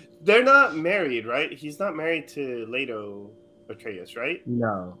 They're not married, right? He's not married to Leto Atreus, right?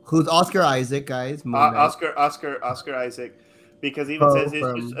 No. Who's Oscar Isaac, guys? Oscar Isaac, because he even says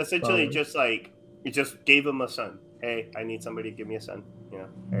it's essentially just like it just gave him a son. Hey, I need somebody to give me a son. Yeah,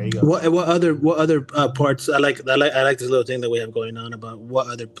 there you go. What other parts? I like this little thing that we have going on about what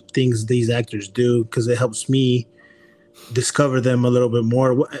other things these actors do, because it helps me discover them a little bit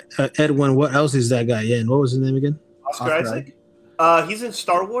more. Edwin, what else is that guy in? What was his name again? Oscar Isaac. He's in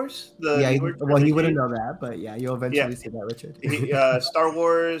Star Wars. He wouldn't know that, but yeah, you'll eventually see that, Richard. Star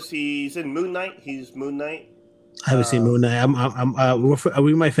Wars. He's in Moon Knight. He's Moon Knight. I haven't seen Moon Knight.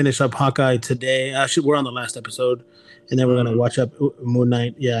 We might finish up Hawkeye today. We're on the last episode, and then we're gonna watch up Moon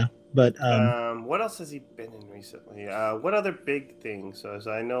Knight. Yeah, but what else has he been in recently? What other big things? So as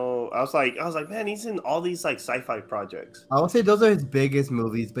I know, I was like, man, he's in all these like sci-fi projects. I would say those are his biggest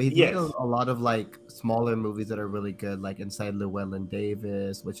movies, but he's made a lot of like smaller movies that are really good, like Inside Llewellyn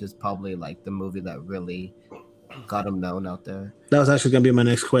Davis, which is probably like the movie that really got him known out there. That was actually gonna be my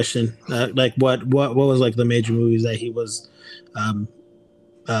next question. Like, what was like the major movies that he was,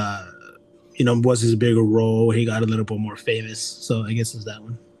 was his bigger role? He got a little bit more famous. So I guess it's that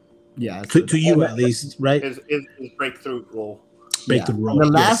one. Yeah, to you at least, right? His breakthrough role. Role. And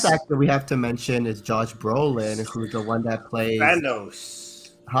the last actor we have to mention is Josh Brolin, who's the one that plays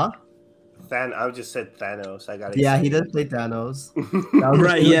Thanos. Huh? I just said Thanos. I got it. Yeah, he does play Thanos.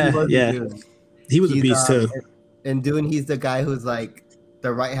 Right? Yeah. He was a beast too. In Dune, he's the guy who's like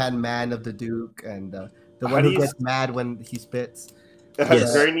the right-hand man of the Duke, and the one who gets mad when he spits.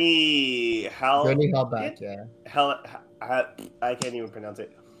 Gurney Halleck, yeah. I can't even pronounce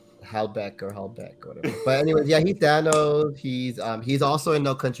it. Halbeck, whatever. But anyways, yeah, he's Thanos. He's also in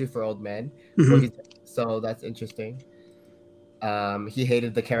No Country for Old Men, so that's interesting. He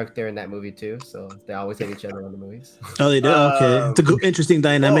hated the character in that movie too, so they always hate each other in the movies. Oh, they do. Okay, it's a good, interesting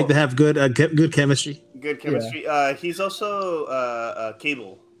dynamic. They have good chemistry. Good chemistry. Yeah. He's also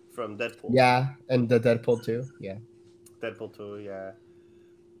Cable from Deadpool. Yeah, and the Deadpool too. Yeah, Deadpool 2. Yeah.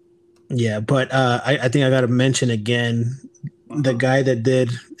 Yeah, but I think I got to mention again the guy that did,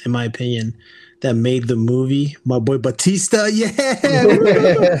 in my opinion, that made the movie, my boy Batista. Yeah,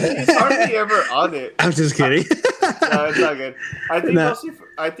 he's hardly ever on it. I'm just kidding. No, it's not good.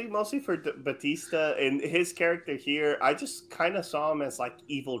 I think mostly for Batista and his character here, I just kind of saw him as like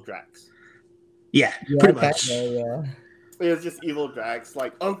evil Drax. Yeah, pretty much. Yeah. It was just evil Drax,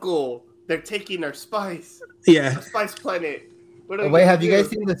 like, Uncle, they're taking our spice. Yeah, our spice planet. Wait, have you guys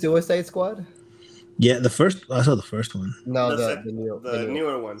seen the Suicide Squad? Yeah, I saw the first one. No, the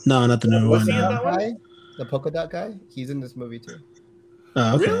newer one. No, not the newer one. Was he in that one? The polka dot guy? He's in this movie too.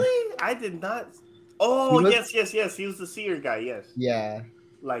 Oh, okay. Really? I did not. Oh, yes. He was the seer guy. Yes. Yeah.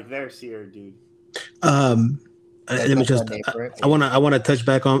 Like their seer dude. Let me just. I want to touch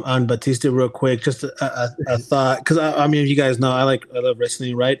back on Batista real quick. Just a thought, because I mean, you guys know I love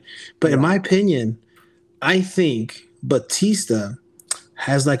wrestling, right? But in my opinion, I think Batista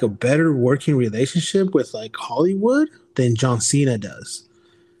has like a better working relationship with like Hollywood than John Cena does.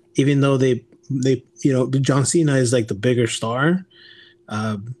 Even though they John Cena is like the bigger star,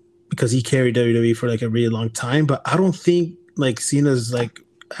 because he carried WWE for like a really long time. But I don't think like Cena's like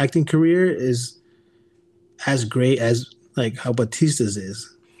acting career is as great as like how Batista's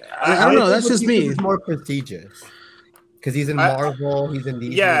is. I don't know. That's just me. He's more prestigious because he's in Marvel. He's in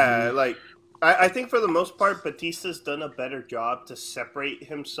these. Yeah, movies. Like I think for the most part, Batista's done a better job to separate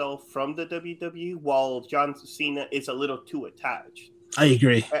himself from the WWE, while John Cena is a little too attached. I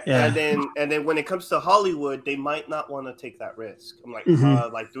agree. Yeah. And then when it comes to Hollywood, they might not want to take that risk. I'm like,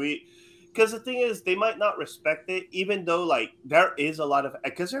 do we? Because the thing is, they might not respect it, even though like there is a lot of,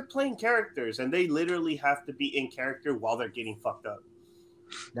 because they're playing characters and they literally have to be in character while they're getting fucked up.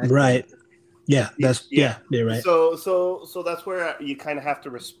 Right. Yeah. You're right. So that's where you kind of have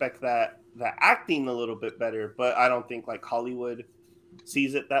to respect that acting a little bit better. But I don't think like Hollywood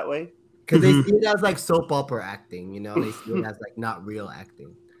sees it that way. Because they see it as like soap opera acting, they see it as like not real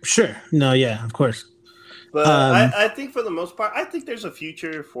acting. Sure. No, yeah, of course. But I think for the most part, I think there's a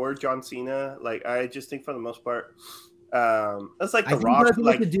future for John Cena. Like, I just think for the most part, that's like The Rock.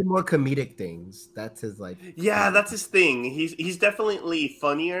 Like to do more comedic things. That's his like. Yeah, that's his thing. He's definitely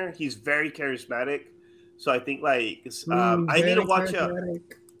funnier. He's very charismatic. So I think like I need to watch a.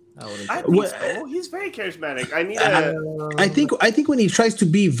 I think so. He's very charismatic. I need a. I think when he tries to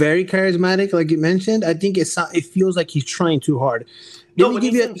be very charismatic, like you mentioned, I think it feels like he's trying too hard. No, when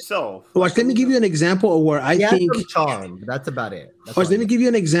he's himself. Watch, let me give you an example of where I think some charm. That's about it. Watch, let me give you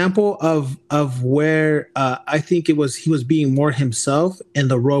an example of where I think he was being more himself,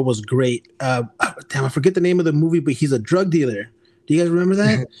 and the role was great. Damn, I forget the name of the movie, but he's a drug dealer. Do you guys remember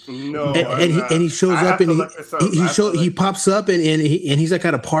that? No, and he shows up and he pops up and he's like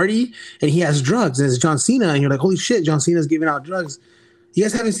at a party and he has drugs and it's John Cena and you're like, holy shit, John Cena's giving out drugs. You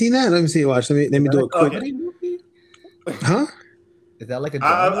guys haven't seen that? Let me see. Watch. Let me do it quick. Huh? Is that like a?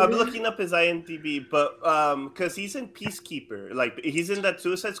 I'm looking up his IMDb, but because he's in Peacekeeper, like he's in that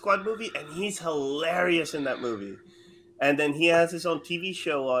Suicide Squad movie, and he's hilarious in that movie. And then he has his own TV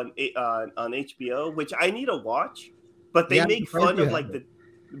show on HBO, which I need to watch. But they make fun of like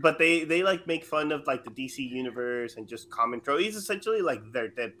they like make fun of like the DC universe and just comic trope. He's essentially like their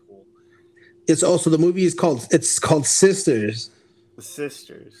Deadpool. It's also the movie is called Sisters.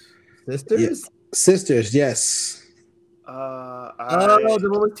 Sisters. Yeah. Sisters, yes. The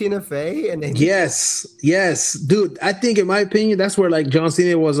one with Tina Fey and then yes, dude. I think in my opinion, that's where like John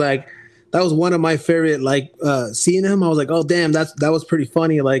Cena was like, that was one of my favorite. Like seeing him, I was like, oh damn, that was pretty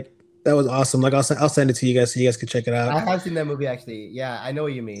funny. Like that was awesome. Like I'll send it to you guys so you guys can check it out. I have seen that movie actually. Yeah, I know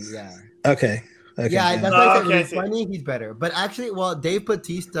what you mean. Yeah. Okay. Yeah, that's why I said he's funny. He's better, but actually, well, Dave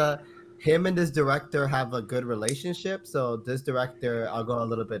Bautista. Him and this director have a good relationship. So this director, I'll go a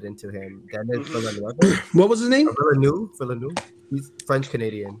little bit into him. Dennis Villeneuve. What was his name? Villeneuve. He's French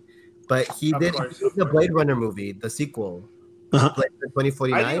Canadian, but he did the Blade Runner movie, the sequel, Blade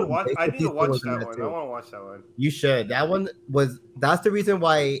 2049. I need to watch that one. I want to watch that one. You should. That's the reason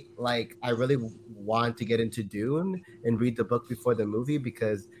why, like, I really want to get into Dune and read the book before the movie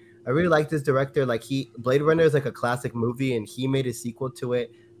because I really like this director. Like, Blade Runner is like a classic movie, and he made a sequel to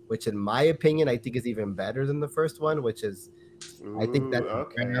it, which in my opinion, I think is even better than the first one, which is, I think that's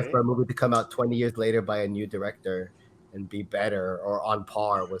enough for a movie to come out 20 years later by a new director and be better or on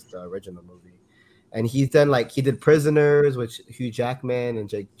par with the original movie. And he did Prisoners, which Hugh Jackman and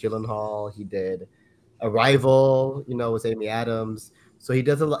Jake Gyllenhaal. He did Arrival, with Amy Adams. So he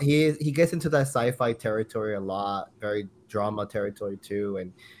does a lot. He gets into that sci-fi territory a lot, very drama territory too.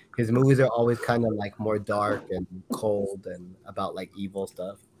 And his movies are always kind of like more dark and cold and about like evil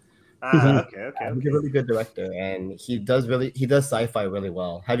stuff. Okay. He's a really good director, and he does sci-fi really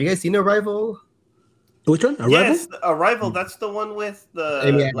well. Have you guys seen Arrival? Which one? Arrival? Yes, Arrival. That's the one with the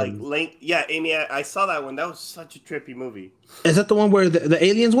Amy Amy. I saw that one. That was such a trippy movie. Is that the one where the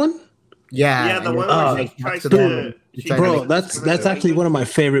aliens one? Yeah, the one where she tries to. Bro, that's actually one of my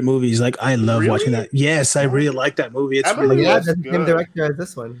favorite movies. Like I love watching that. Yes, I really like that movie. It's really the same director as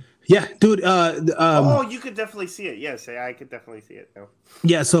this one. Yeah, dude. You could definitely see it. Yes, I could definitely see it now.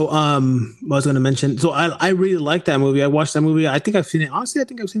 Yeah. So, I was going to mention. So, I really like that movie. I watched that movie. I think I've seen it. Honestly, I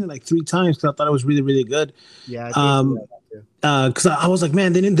think I've seen it like 3 times because I thought it was really, really good. Yeah. Because I was like,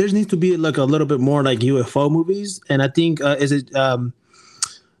 man, there needs to be like a little bit more like UFO movies. And I think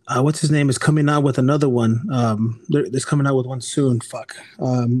what's his name is coming out with another one. There's coming out with one soon. Fuck.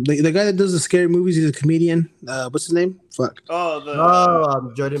 The guy that does the scary movies, he's a comedian. What's his name? Fuck.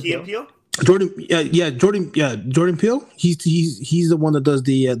 Jordan Peele. Jordan Peele. He's the one that does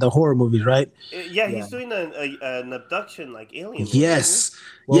the horror movies, right? Yeah, he's doing an abduction like alien. Yes.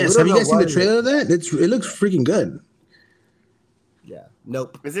 Yes. Have you guys seen the trailer of that? It looks freaking good. Yeah.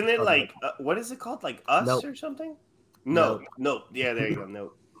 Nope. Isn't it like what is it called? Like Us or something? No. Yeah, there you go.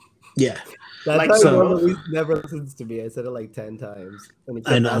 Nope. Yeah. That's he never listens to me. I said it like 10 times. And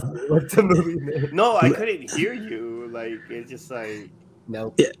I know. What's the movie name? No, I couldn't hear you. Like it's just like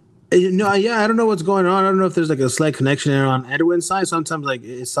nope. Yeah. I don't know what's going on. I don't know if there's like a slight connection there on Edwin's side. Sometimes like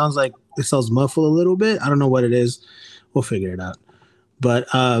it sounds muffled a little bit. I don't know what it is. We'll figure it out. But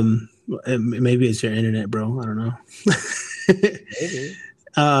maybe it's your internet, bro. I don't know. Maybe.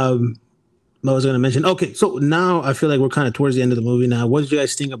 I was going to mention. Okay, so now I feel like we're kind of towards the end of the movie now. What did you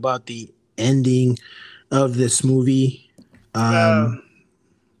guys think about the ending of this movie?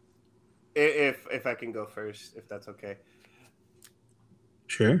 If I can go first, if that's okay.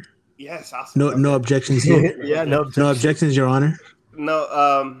 Sure. Yes, awesome. No objections here. Yeah, no objections, Your Honor.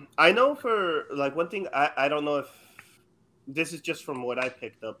 No, I know for like one thing, I don't know if this is just from what I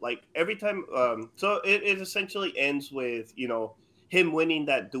picked up. Like every time, so it essentially ends with him winning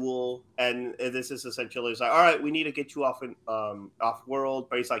that duel, and this is essentially like, all right, we need to get you off world,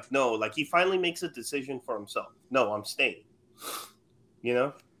 but he's like, no, like he finally makes a decision for himself. No, I'm staying.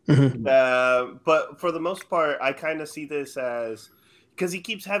 Mm-hmm. But for the most part, I kind of see this as, because he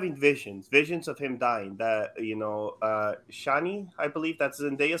keeps having visions of him dying. That Shani, I believe that's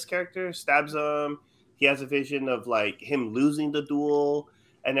Zendaya's character, stabs him. He has a vision of like him losing the duel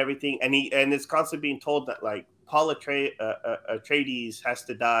and everything, and it's constantly being told that like Paul Atreides has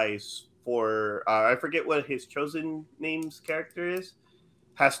to die for I forget what his chosen name's character is,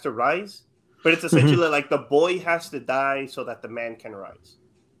 has to rise, but it's essentially like the boy has to die so that the man can rise.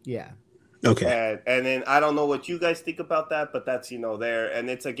 Yeah. Okay. And then I don't know what you guys think about that, but that's there, and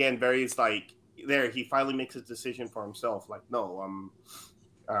it's again it's like there he finally makes a decision for himself. Like no,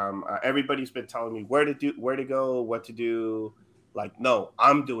 everybody's been telling me where to go, what to do. Like no,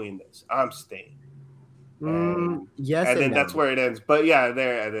 I'm doing this. I'm staying. Yes, and then no. That's where it ends. But yeah,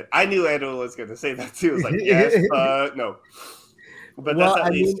 there. I knew Edwin was going to say that too. It was like yes, but no. But well, that's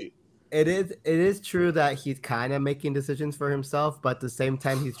at least. It is true that he's kind of making decisions for himself, but at the same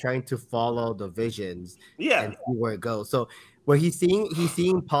time he's trying to follow the visions and see where it goes. So where he's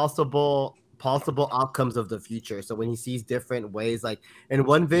seeing possible outcomes of the future. So when he sees different ways, like in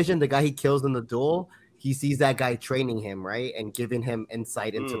one vision, the guy he kills in the duel, he sees that guy training him, right, and giving him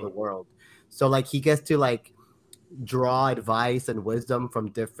insight into the world. So like he gets to like draw advice and wisdom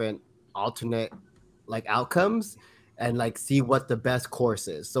from different alternate like outcomes and like see what the best course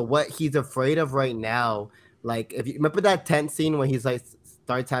is. So what he's afraid of right now, like if you remember that tent scene when he's like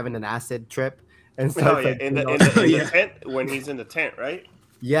starts having an acid trip and starts in the tent when he's in the tent, right?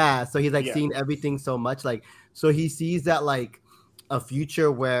 Yeah, so he's like seeing everything so much, like so he sees that like a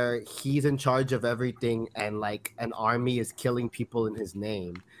future where he's in charge of everything and like an army is killing people in his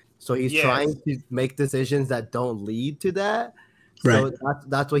name. So he's trying to make decisions that don't lead to that. So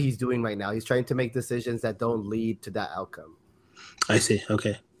that's what he's doing right now. He's trying to make decisions that don't lead to that outcome. I see.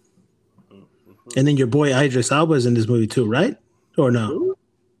 Okay. And then your boy Idris Elba is in this movie too, right? Or no?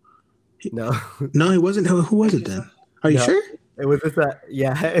 No. No, he wasn't. Who was it then? Are you sure? It was just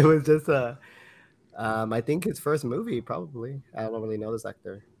it was just I think his first movie, probably. I don't really know this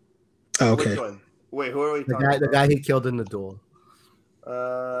actor. Oh, okay. Which one? Wait, who are we talking about? The guy he killed in the duel.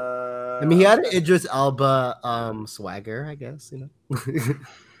 I mean, he had an Idris Elba swagger, I guess,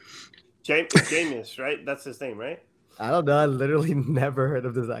 James, right? That's his name, right? I don't know. I literally never heard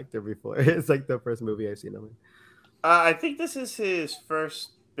of this actor before. It's like the first movie I've seen him in. I think this is his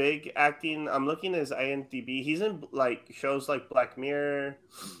first big acting. I'm looking at his IMDb. He's in like shows like Black Mirror.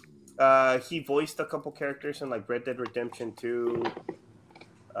 He voiced a couple characters in like Red Dead Redemption 2.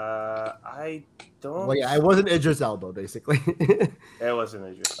 I don't. Well, yeah, it wasn't Idris Elba, basically. It wasn't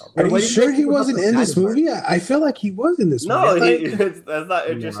Idris Elba. Are you sure he wasn't in this movie? I feel like he was in this movie. No, that's not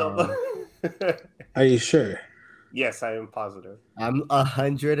Idris Elba. Are you sure? Yes, I am positive. I'm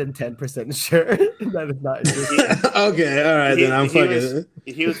 110% sure that is not Idris Elba. Okay, all right, then I'm fucking.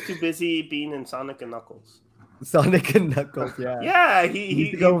 He was too busy being in Sonic and Knuckles. Sonic and Knuckles, yeah. Yeah,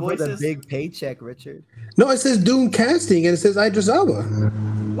 he voices the big paycheck, Richard. No, it says Dune casting and it says Idris Elba.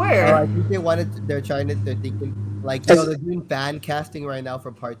 Where? I think they're thinking like the Dune fan casting right now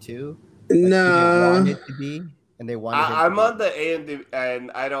for part 2. Like, no, they want it to be, and they want. I'm on the AMD and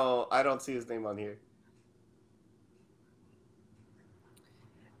I don't see his name on here.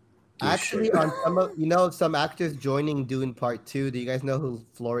 Actually, sure? On some of some actors joining Dune Part 2. Do you guys know who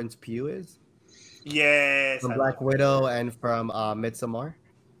Florence Pugh is? Yes, from Black Widow and from Midsommar.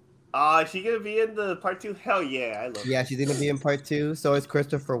 Is she gonna be in the part 2? Hell yeah, I love. Yeah, she's gonna be in part 2. So is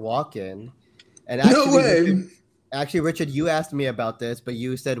Christopher Walken. And actually, no way. Richard, you asked me about this, but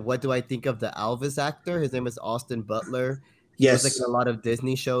you said, "What do I think of the Elvis actor?" His name is Austin Butler. He was like in a lot of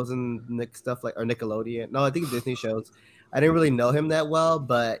Disney shows and stuff or Nickelodeon. No, I think Disney shows. I didn't really know him that well,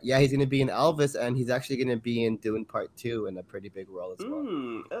 but yeah, he's gonna be in Elvis, and he's actually gonna be in Dune Part 2 in a pretty big role as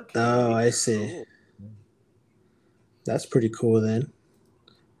well. Okay. Oh, I see. Cool. That's pretty cool then.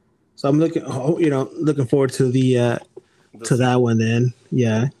 So I'm looking forward to the to that one then.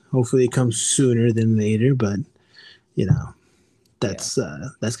 Yeah, hopefully it comes sooner than later, but that's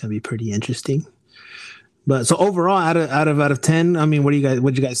gonna be pretty interesting. But so overall, out of 10, I mean, what do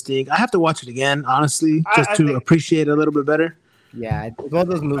you guys think? I have to watch it again, honestly, just to appreciate it a little bit better. Yeah, it's one of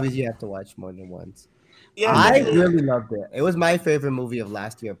those movies you have to watch more than once. Yeah, I really loved it. It was my favorite movie of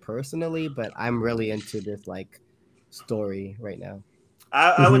last year personally, but I'm really into this like story right now.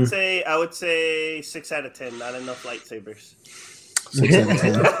 I would say 6 out of 10. Not enough lightsabers. 6 out of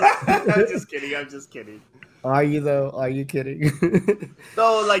 10. I'm just kidding. Are you though? Are you kidding?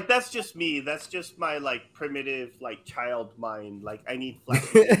 No, like that's just me. That's just my like primitive like child mind. Like I need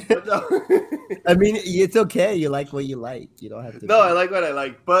flashbacks. But no. I mean, it's okay. You like what you like. You don't have to. No, I like what I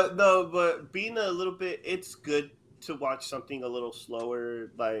like. But being a little bit, it's good to watch something a little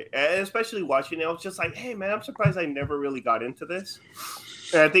slower, like, and especially watching it, I was just like, hey man, I'm surprised I never really got into this.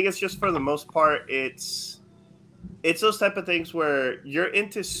 And I think it's just for the most part, it's those type of things where you're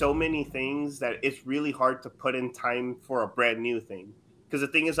into so many things that it's really hard to put in time for a brand new thing. Because the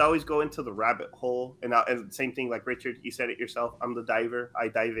thing is, I always go into the rabbit hole, and same thing like Richard, you said it yourself. I'm the diver. I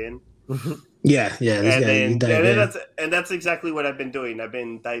dive in. Yeah. This and guy, you then, dive in. that's exactly what I've been doing. I've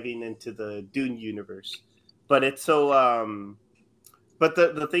been diving into the Dune universe, but it's so but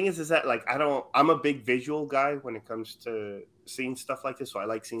the thing is that like I'm a big visual guy when it comes to seeing stuff like this. So I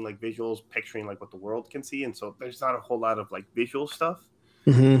like seeing like visuals, picturing like what the world can see, and so there's not a whole lot of like visual stuff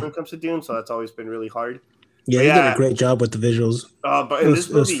when it comes to Dune. So that's always been really hard. Yeah, he did a great job with the visuals. But in this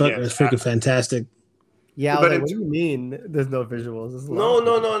movie, it was freaking fantastic. Yeah, but like, what do you mean? There's no visuals?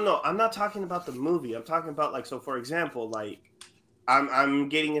 No. I'm not talking about the movie. I'm talking about like, so for example, like I'm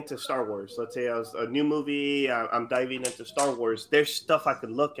getting into Star Wars. Let's say I was a new movie. I'm diving into Star Wars. There's stuff I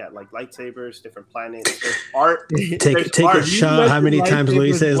can look at, like lightsabers, different planets. There's art. Take a shot. How many times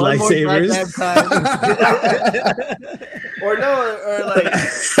Louis says lightsabers? Or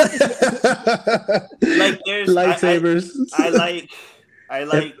like there's lightsabers. I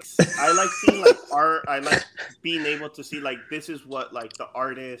like seeing like art. I like being able to see like this is what like the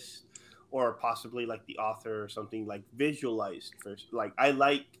artist or possibly like the author or something like visualized first. Like I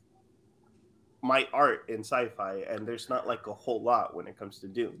like my art in sci-fi, and there's not like a whole lot when it comes to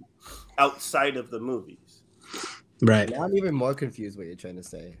Dune outside of the movies. Right. Now I'm even more confused what you're trying to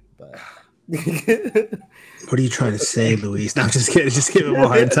say, but what are you trying to say, Luis? No, I'm just kidding. Just give him a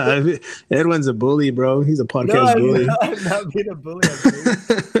hard time. Edwin's a bully, bro. He's a podcast bully. I'm not being a bully.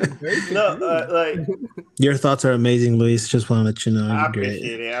 Your thoughts are amazing, Luis. Just want to let you know. I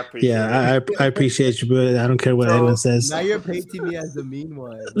appreciate it. I appreciate you, but I don't care what Edwin says. Now you're painting me as the mean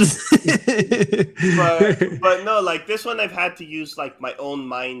one. but no, like this one, I've had to use like my own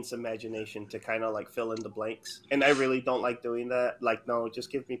mind's imagination to kind of like fill in the blanks, and I really don't like doing that. Like, no,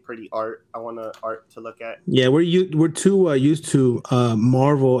 just give me pretty art. I want art to look at. Yeah, we're too used to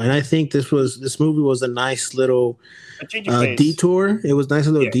Marvel, and I think this movie was a nice little detour. It was a nice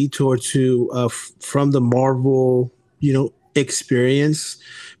little detour to from the Marvel, experience,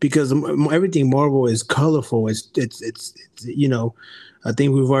 because everything Marvel is colorful. It's I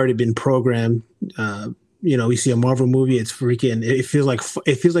think we've already been programmed. We see a Marvel movie, it's freaking. It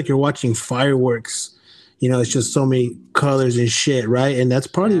feels like you're watching fireworks. It's just so many colors and shit, right? And that's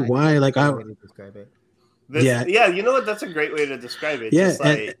probably why, like, describe it. You know what? That's a great way to describe it. Yeah,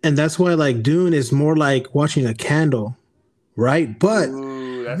 and that's why, like, Dune is more like watching a candle, right? But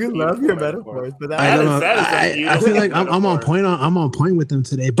you love your metaphors, but I don't know. I feel like I'm on point. I'm on point with them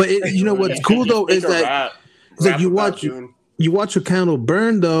today. But what's cool though is that you watch a candle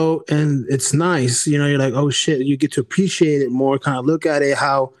burn though, and it's nice. You're like, oh shit, you get to appreciate it more. Kind of look at it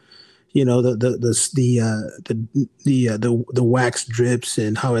how. The wax drips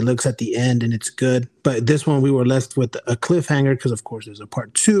and how it looks at the end, and it's good. But this one we were left with a cliffhanger because of course there's a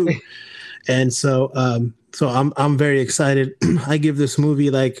part 2, and so I'm very excited. I give this movie,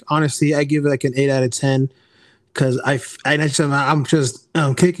 like, honestly, I give it like an 8 out of 10 because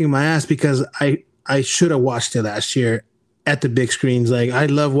I'm kicking my ass because I should have watched it last year at the big screens. Like, I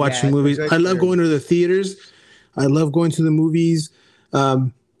love watching movies. I love going to the theaters. I love going to the movies.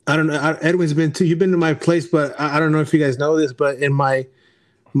 I don't know. Edwin's you've been to my place, but I don't know if you guys know this, but in my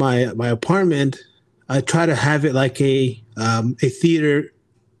apartment, I try to have it like a theater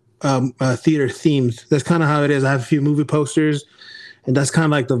themed. That's kind of how it is. I have a few movie posters, and that's kind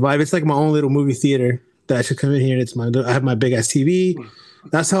of like the vibe. It's like my own little movie theater that I should come in here. I have my big ass TV.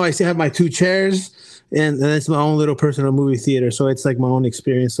 That's how I have my 2 chairs. And it's my own little personal movie theater, so it's like my own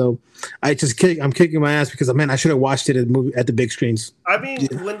experience. So I'm kicking my ass because I should have watched it at the big screens. I mean,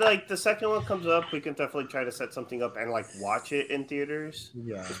 when like the second one comes up, we can definitely try to set something up and like watch it in theaters.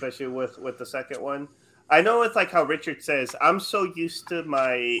 Yeah, especially with the second one. I know it's like how Richard says. I'm so used to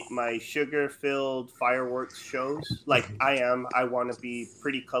my sugar-filled fireworks shows. Like I am. I want to be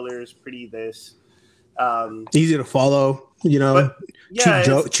pretty colors, pretty this. Easy to follow.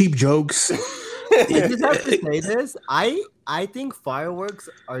 Cheap jokes. I just have to say this. I think fireworks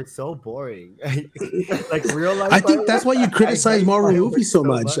are so boring. Like real life. I think that's why you criticize Marvel movies so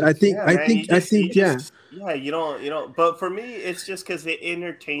much. I think. Yeah, you don't. But for me, it's just because it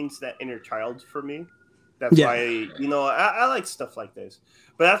entertains that inner child for me. That's why I like stuff like this.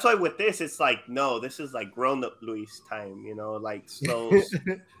 But that's why with this, it's like, no, this is like grown up Luis time. Like so.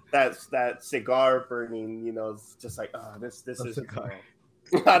 That's that cigar burning. It's just like, oh, this is.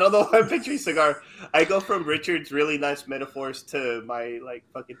 I don't know why I'm picturing cigar. I go from Richard's really nice metaphors to my like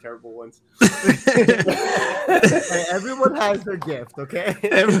fucking terrible ones. Hey, everyone has their gift, okay?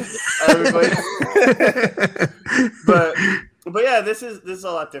 Everybody. but yeah, this is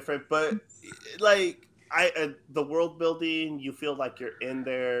a lot different. But like the world building, you feel like you're in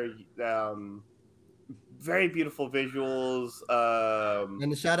there. Very beautiful visuals.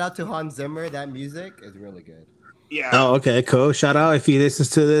 And a shout out to Hans Zimmer. That music is really good. Yeah. Oh, okay, cool. Shout out if he listens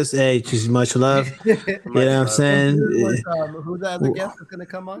to this. Hey, just much love. You know what I'm saying? Who's the other guest that's gonna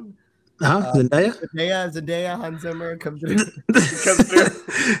come on? Zendaya? Zendaya, Hans Zimmer, come through.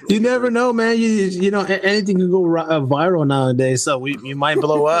 You never know, man. You know anything can go viral nowadays, so you might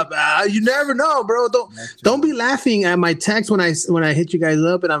blow up. You never know, bro. Don't be laughing at my text when I hit you guys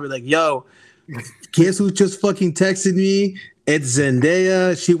up and I'll be like, yo, guess who just fucking texted me? It's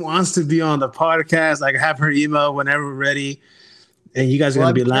Zendaya. She wants to be on the podcast. I have her email whenever we're ready, and you guys are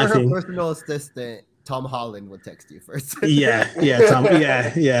gonna be laughing. Her personal assistant Tom Holland would text you first. yeah, Tom.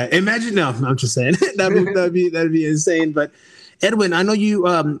 Yeah. Imagine. No, I'm just saying that'd be insane. But Edwin, I know you.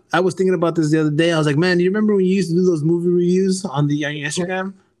 I was thinking about this the other day. I was like, man, do you remember when you used to do those movie reviews on your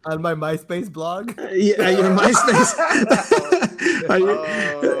Instagram? On my MySpace blog? Yeah, your MySpace.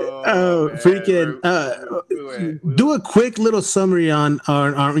 Do a quick little summary on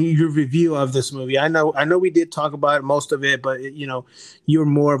your review of this movie. I know we did talk about most of it, but you know, you're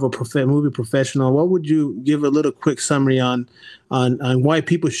more of a movie professional. What would you give a little quick summary on why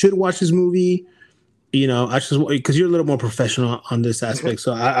people should watch this movie? You know, I just because you're a little more professional on this aspect,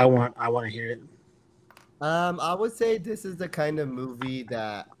 so I want to hear it. I would say this is the kind of movie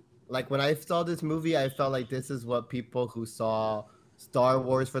that, like, when I saw this movie, I felt like this is what people who saw Star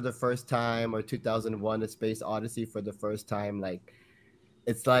Wars for the first time or 2001: A Space Odyssey for the first time, like,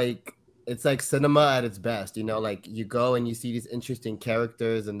 it's like cinema at its best. You know, like you go and you see these interesting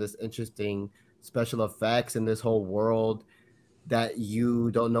characters and this interesting special effects and this whole world that you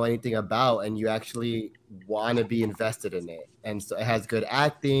don't know anything about, and you actually want to be invested in it. And so it has good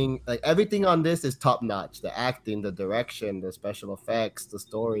acting. Like, everything on this is top notch. The acting, the direction, the special effects, the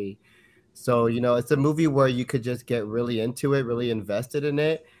story. So, you know, it's a movie where you could just get really into it, really invested in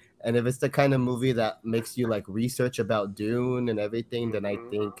it. And if it's the kind of movie that makes you like research about Dune and everything, then I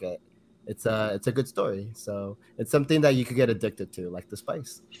think it's a good story. So it's something that you could get addicted to, like the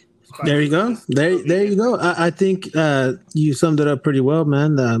spice. There you go. There you go. I think you summed it up pretty well,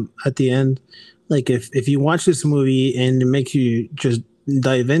 man. At the end, like if you watch this movie and it makes you just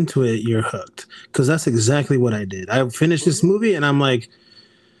dive into it, you're hooked. Because that's exactly what I did. I finished this movie and I'm like,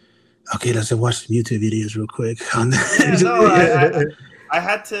 okay, let's watch some YouTube videos real quick. I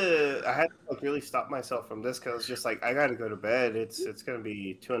had to like really stop myself from this because it's just like I gotta go to bed. It's gonna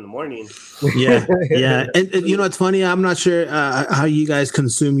be 2 a.m. Yeah. And you know, it's funny. I'm not sure how you guys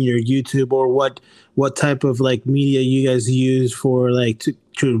consume your YouTube or what type of like media you guys use for like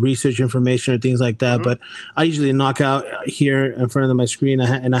to research information or things like that. Mm-hmm. But I usually knock out here in front of my screen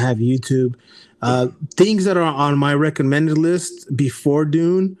and I have YouTube. Things that are on my recommended list before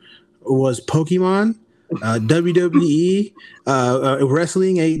Dune was Pokemon. WWE,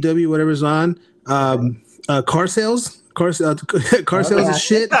 wrestling, AEW, whatever's on, car sales is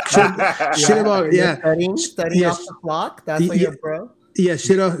shit about studying off the clock. That's what you're bro. Yeah,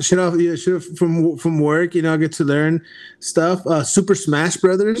 shit off from work. You know, I get to learn stuff. Super Smash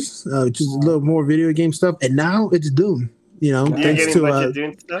Brothers, which is a little more video game stuff, and now it's Dune. You know, thanks to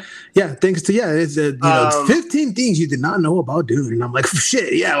Dune stuff. Yeah, thanks to it's 15 things you did not know about Dune, and I'm like,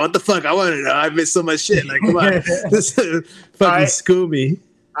 shit, yeah, what the fuck? I want to know. I missed so much shit. Like, come on, this fucking school me.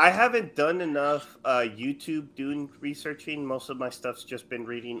 I haven't done enough YouTube Dune researching. Most of my stuff's just been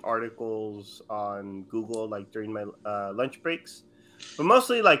reading articles on Google, like during my lunch breaks. But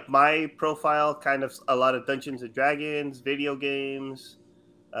mostly, like, my profile, kind of a lot of Dungeons and Dragons, video games.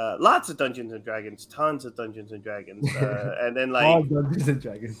 Lots of Dungeons and Dragons, tons of Dungeons and Dragons, and then like all Dungeons and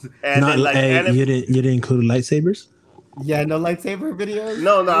Dragons. And then like you didn't include lightsabers? Yeah, no lightsaber videos.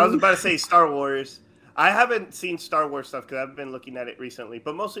 No, I was about to say Star Wars. I haven't seen Star Wars stuff because I've been looking at it recently,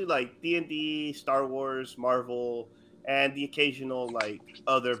 but mostly like D&D, Star Wars, Marvel, and the occasional like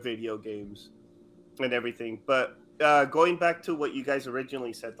other video games and everything. But going back to what you guys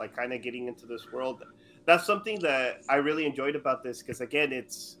originally said, like kind of getting into this world. That's something that I really enjoyed about this because, again,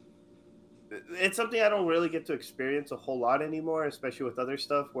 it's something I don't really get to experience a whole lot anymore, especially with other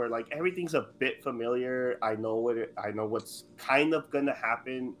stuff where like everything's a bit familiar. I know what's kind of gonna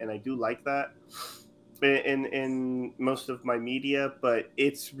happen, and I do like that in most of my media. But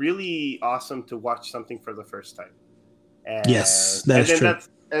it's really awesome to watch something for the first time. Yes, that's true.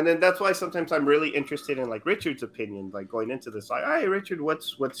 And then that's why sometimes I'm really interested in like Richard's opinion, like going into this. Like, hey, Richard,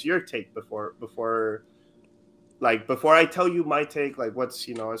 what's your take before I tell you my take? Like, what's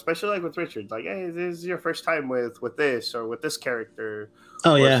especially like with Richard, like, hey, this is your first time with this or with this character.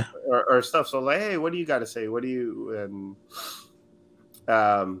 Oh yeah, or stuff. So like, hey, what do you got to say? What do you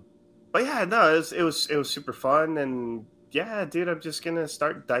But yeah, no, it was super fun, and yeah, dude, I'm just gonna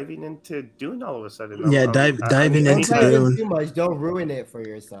start diving into Dune all of a sudden. Diving into Dune. Too much. Don't ruin it for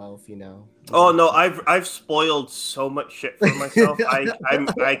yourself. Oh no, I've spoiled so much shit for myself.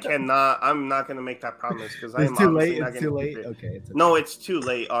 I cannot. I'm not gonna make that promise because I'm too late. Not it's gonna too late. It. Okay, it's okay. No, it's too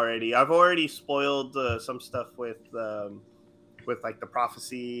late already. I've already spoiled some stuff with like the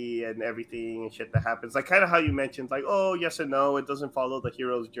prophecy and everything and shit that happens, like kind of how you mentioned, like, oh, yes and no, it doesn't follow the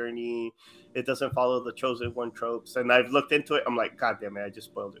hero's journey, it doesn't follow the chosen one tropes. And I've looked into it, I'm like, god damn it, I just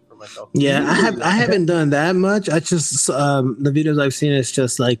spoiled it for myself. Yeah, I haven't done that much. I just the videos I've seen, it's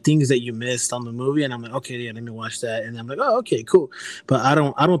just like things that you missed on the movie, and I'm like, okay, yeah, let me watch that. And I'm like, oh, okay, cool. But I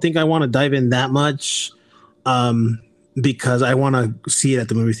don't think I want to dive in that much because I want to see it at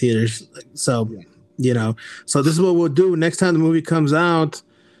the movie theaters. So so this is what we'll do next time the movie comes out.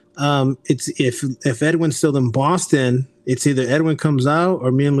 It's if Edwin's still in Boston, it's either Edwin comes out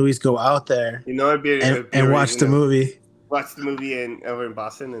or me and Luis go out there and watch the movie. Watch the movie over in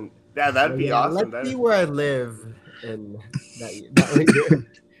Boston, and that'd be awesome. Let's see where I live in that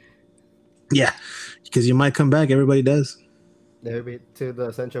Yeah, because you might come back. Everybody does. Maybe to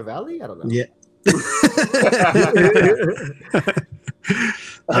the Central Valley. I don't know. Yeah.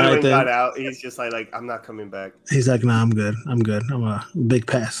 Edwin got out. He's just like, I'm not coming back. He's like, nah, I'm good. I'm a big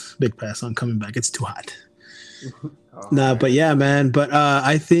pass on coming back. It's too hot. But yeah, man. But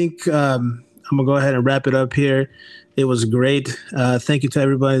I think I'm gonna go ahead and wrap it up here. It was great. Thank you to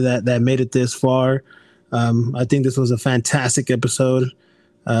everybody that made it this far. I think this was a fantastic episode.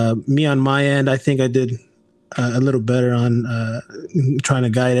 Me on my end, I think I did a little better on trying to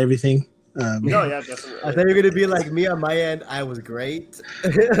guide everything. No, yeah, definitely. I thought you were gonna be like me on my end. I was great.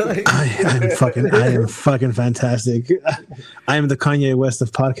 I am fucking fantastic. I am the Kanye West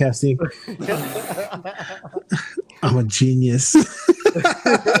of podcasting. I'm a genius.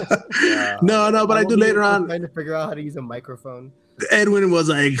 No, but I do later on. Trying to figure out how to use a microphone. Edwin was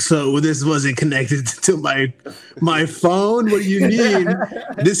like, so this wasn't connected to my phone? What do you mean?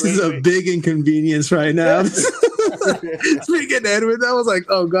 This is a big inconvenience right now. Speaking Edwin, I was like,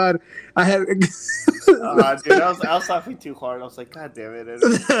 oh God, I had dude, I was laughing too hard. I was like, god damn it,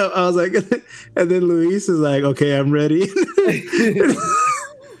 Edwin. I was like, and then Luis is like, okay, I'm ready.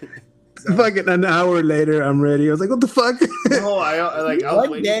 Fucking an hour later, I'm ready. I was like, what the fuck? No, I was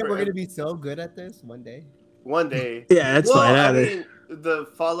one day we're gonna be so good at this. One day. Yeah, that's fine. I mean, the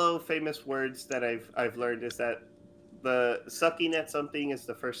follow famous words that I've learned is that the sucking at something is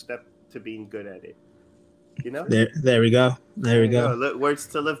the first step to being good at it. There we go. Words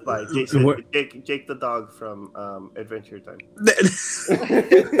to live by. Jake the dog from Adventure Time.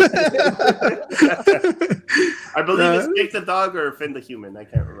 I believe it's Jake the dog or Finn the human. I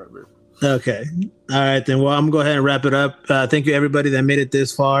can't remember. Okay. All right, then. Well, I'm going to go ahead and wrap it up. Thank you, everybody that made it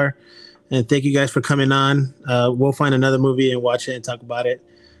this far. And thank you guys for coming on. We'll find another movie and watch it and talk about it.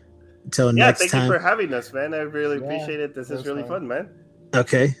 Until next time. Yeah, thank you for having us, man. I really appreciate it. This is really fun, man.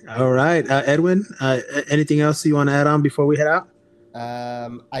 Okay. All right. Edwin, anything else you want to add on before we head out?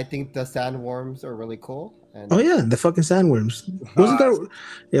 I think the sandworms are really cool. Oh yeah, the fucking sandworms.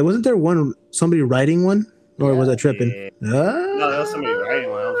 Wasn't there somebody riding one? Or was I tripping? Yeah. No, there was somebody riding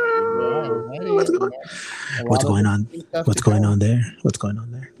one. I was like, what's going on? What's going on there?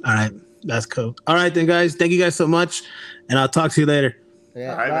 All right. That's cool. All right then, guys. Thank you guys so much. And I'll talk to you later.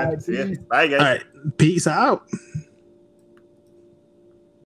 Yeah. All right, man. See ya. Bye, guys. All right. Peace out.